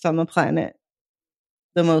meekest on the planet?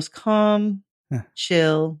 The most calm,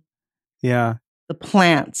 chill. Yeah. The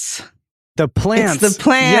plants. The plants. It's the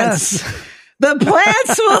plants. Yes. The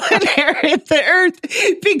plants will inherit the earth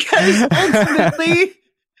because ultimately,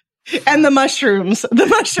 and the mushrooms,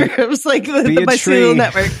 like the mycelial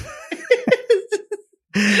network.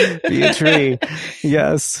 Be a tree.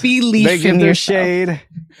 Yes. Be leaf they give in their yourself. shade.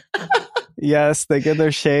 Yes, they give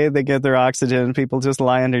their shade, they give their oxygen. People just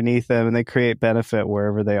lie underneath them and they create benefit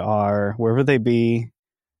wherever they are, wherever they be.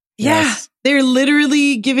 Yeah, yes. They're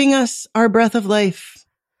literally giving us our breath of life.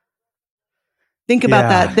 Think about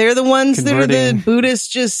that. They're the ones that are the Buddhists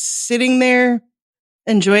just sitting there,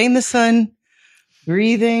 enjoying the sun,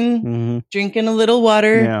 breathing, drinking a little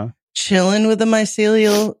water, chilling with the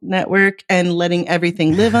mycelial network and letting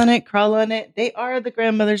everything live on it, crawl on it. They are the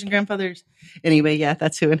grandmothers and grandfathers. Anyway,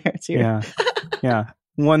 that's who inherits here. Yeah.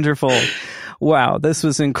 Wonderful. Wow. This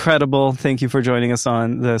was incredible. Thank you for joining us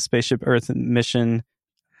on the Spaceship Earth mission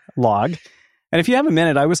log. And if you have a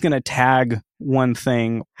minute, I was going to tag one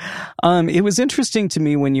thing. It was interesting to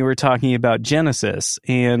me when you were talking about Genesis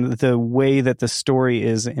and the way that the story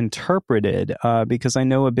is interpreted, because I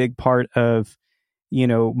know a big part of,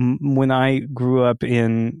 when I grew up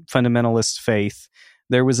in fundamentalist faith,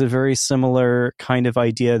 there was a very similar kind of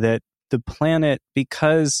idea that the planet,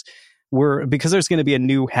 because there's going to be a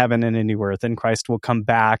new heaven and a new earth and Christ will come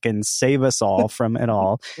back and save us all from it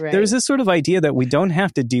all. Right. There's this sort of idea that we don't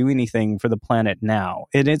have to do anything for the planet now.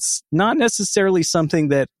 And it's not necessarily something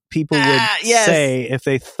that people would say if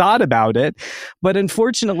they thought about it. But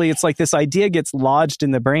unfortunately, it's like this idea gets lodged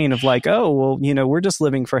in the brain of like, oh, well, we're just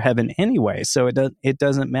living for heaven anyway. So it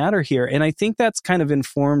doesn't matter here. And I think that's kind of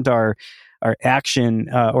informed our action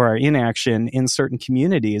or our inaction in certain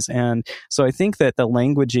communities. And so I think that the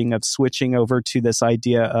languaging of switching over to this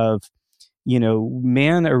idea of,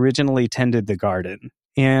 man originally tended the garden.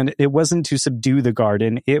 And it wasn't to subdue the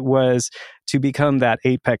garden. It was to become that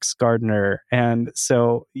apex gardener. And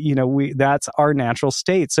so, that's our natural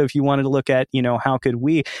state. So if you wanted to look at, how could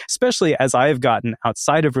we, especially as I've gotten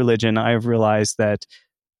outside of religion, I've realized that,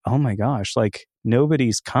 oh my gosh, like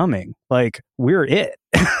nobody's coming. Like we're it.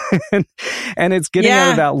 And it's getting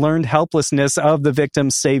out of that learned helplessness of the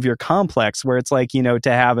victim savior complex, where it's like, to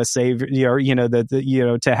have a savior,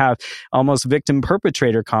 to have almost victim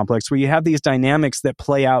perpetrator complex, where you have these dynamics that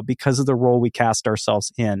play out because of the role we cast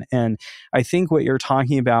ourselves in. And I think what you're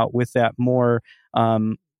talking about with that more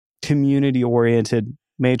community oriented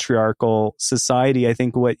matriarchal society, I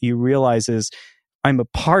think what you realize is I'm a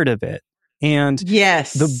part of it. And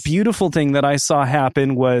the beautiful thing that I saw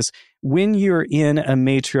happen was when you're in a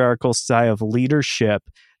matriarchal style of leadership,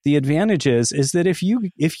 the advantage is that if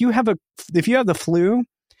you have the flu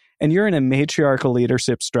and you're in a matriarchal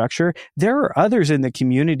leadership structure, there are others in the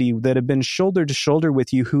community that have been shoulder to shoulder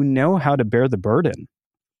with you who know how to bear the burden.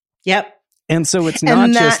 Yep. And so it's not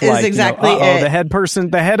just like, exactly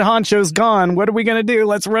the head honcho's gone. What are we going to do?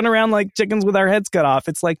 Let's run around like chickens with our heads cut off.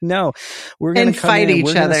 It's like, no, we're going to fight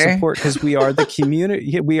each other. Support because we are the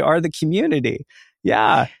community. We are the community.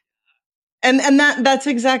 Yeah. And that's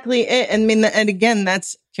exactly it. I mean, and again,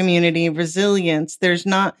 that's community resilience. There's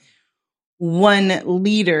not one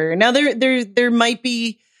leader. Now there might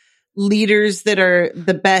be leaders that are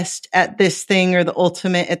the best at this thing or the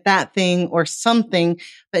ultimate at that thing or something,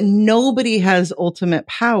 but nobody has ultimate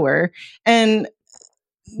power. And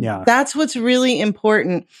that's what's really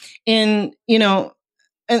important in,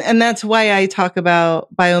 and that's why I talk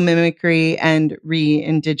about biomimicry and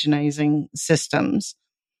re-indigenizing systems,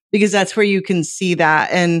 because that's where you can see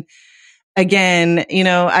that. And again,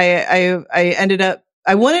 I ended up,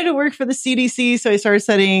 I wanted to work for the CDC, so I started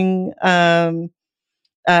studying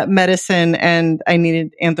medicine, and I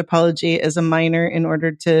needed anthropology as a minor in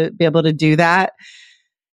order to be able to do that.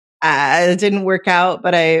 It didn't work out,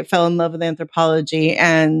 but I fell in love with anthropology.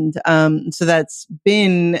 And so that's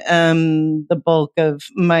been the bulk of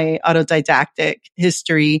my autodidactic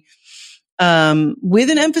history,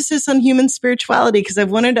 with an emphasis on human spirituality, because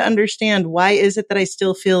I've wanted to understand, why is it that I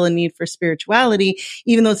still feel a need for spirituality,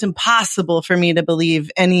 even though it's impossible for me to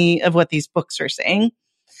believe any of what these books are saying.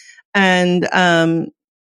 And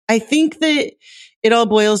I think that it all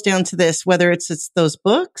boils down to this, whether it's those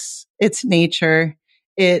books, it's nature,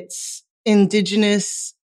 it's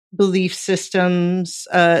indigenous belief systems,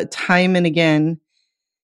 time and again.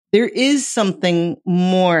 There is something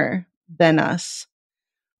more than us,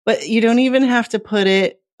 but you don't even have to put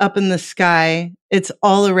it up in the sky. It's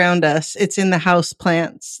all around us. It's in the house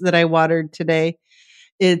plants that I watered today.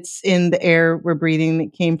 It's in the air we're breathing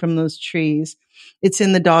that came from those trees. It's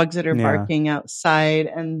in the dogs that are barking outside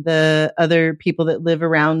and the other people that live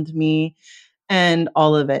around me and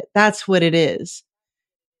all of it. That's what it is.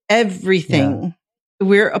 Everything.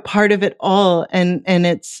 We're a part of it all. And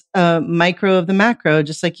it's a micro of the macro.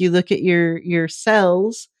 Just like you look at your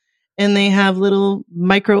cells and they have little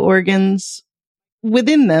micro organs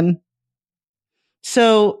within them.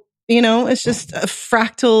 So, it's just a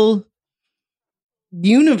fractal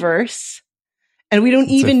universe. And we don't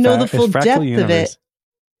even know the full depth of it.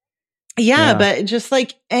 Yeah, but just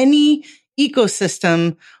like any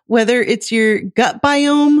ecosystem, whether it's your gut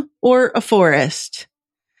biome or a forest,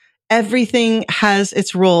 everything has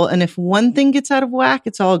its role. And if one thing gets out of whack,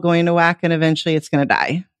 it's all going to whack, and eventually it's going to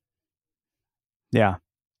die. Yeah.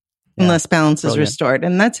 Unless balance is restored.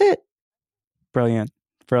 And that's it. Brilliant.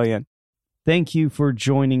 Thank you for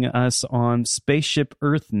joining us on Spaceship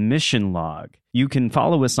Earth Mission Log. You can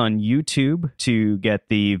follow us on YouTube to get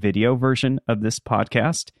the video version of this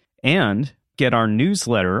podcast and get our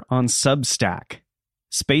newsletter on Substack,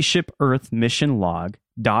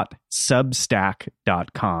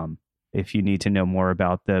 spaceshipearthmissionlog.substack.com. If you need to know more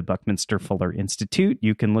about the Buckminster Fuller Institute,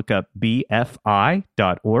 you can look up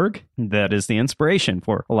bfi.org. That is the inspiration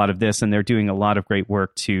for a lot of this, and they're doing a lot of great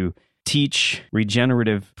work to teach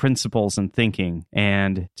regenerative principles and thinking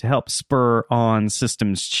and to help spur on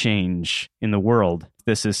systems change in the world.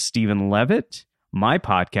 This is Stephen Levitt. My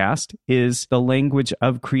podcast is The Language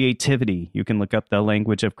of Creativity. You can look up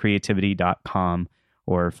thelanguageofcreativity.com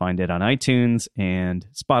or find it on iTunes and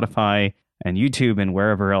Spotify and YouTube and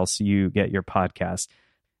wherever else you get your podcast.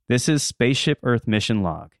 This is Spaceship Earth Mission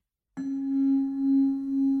Log.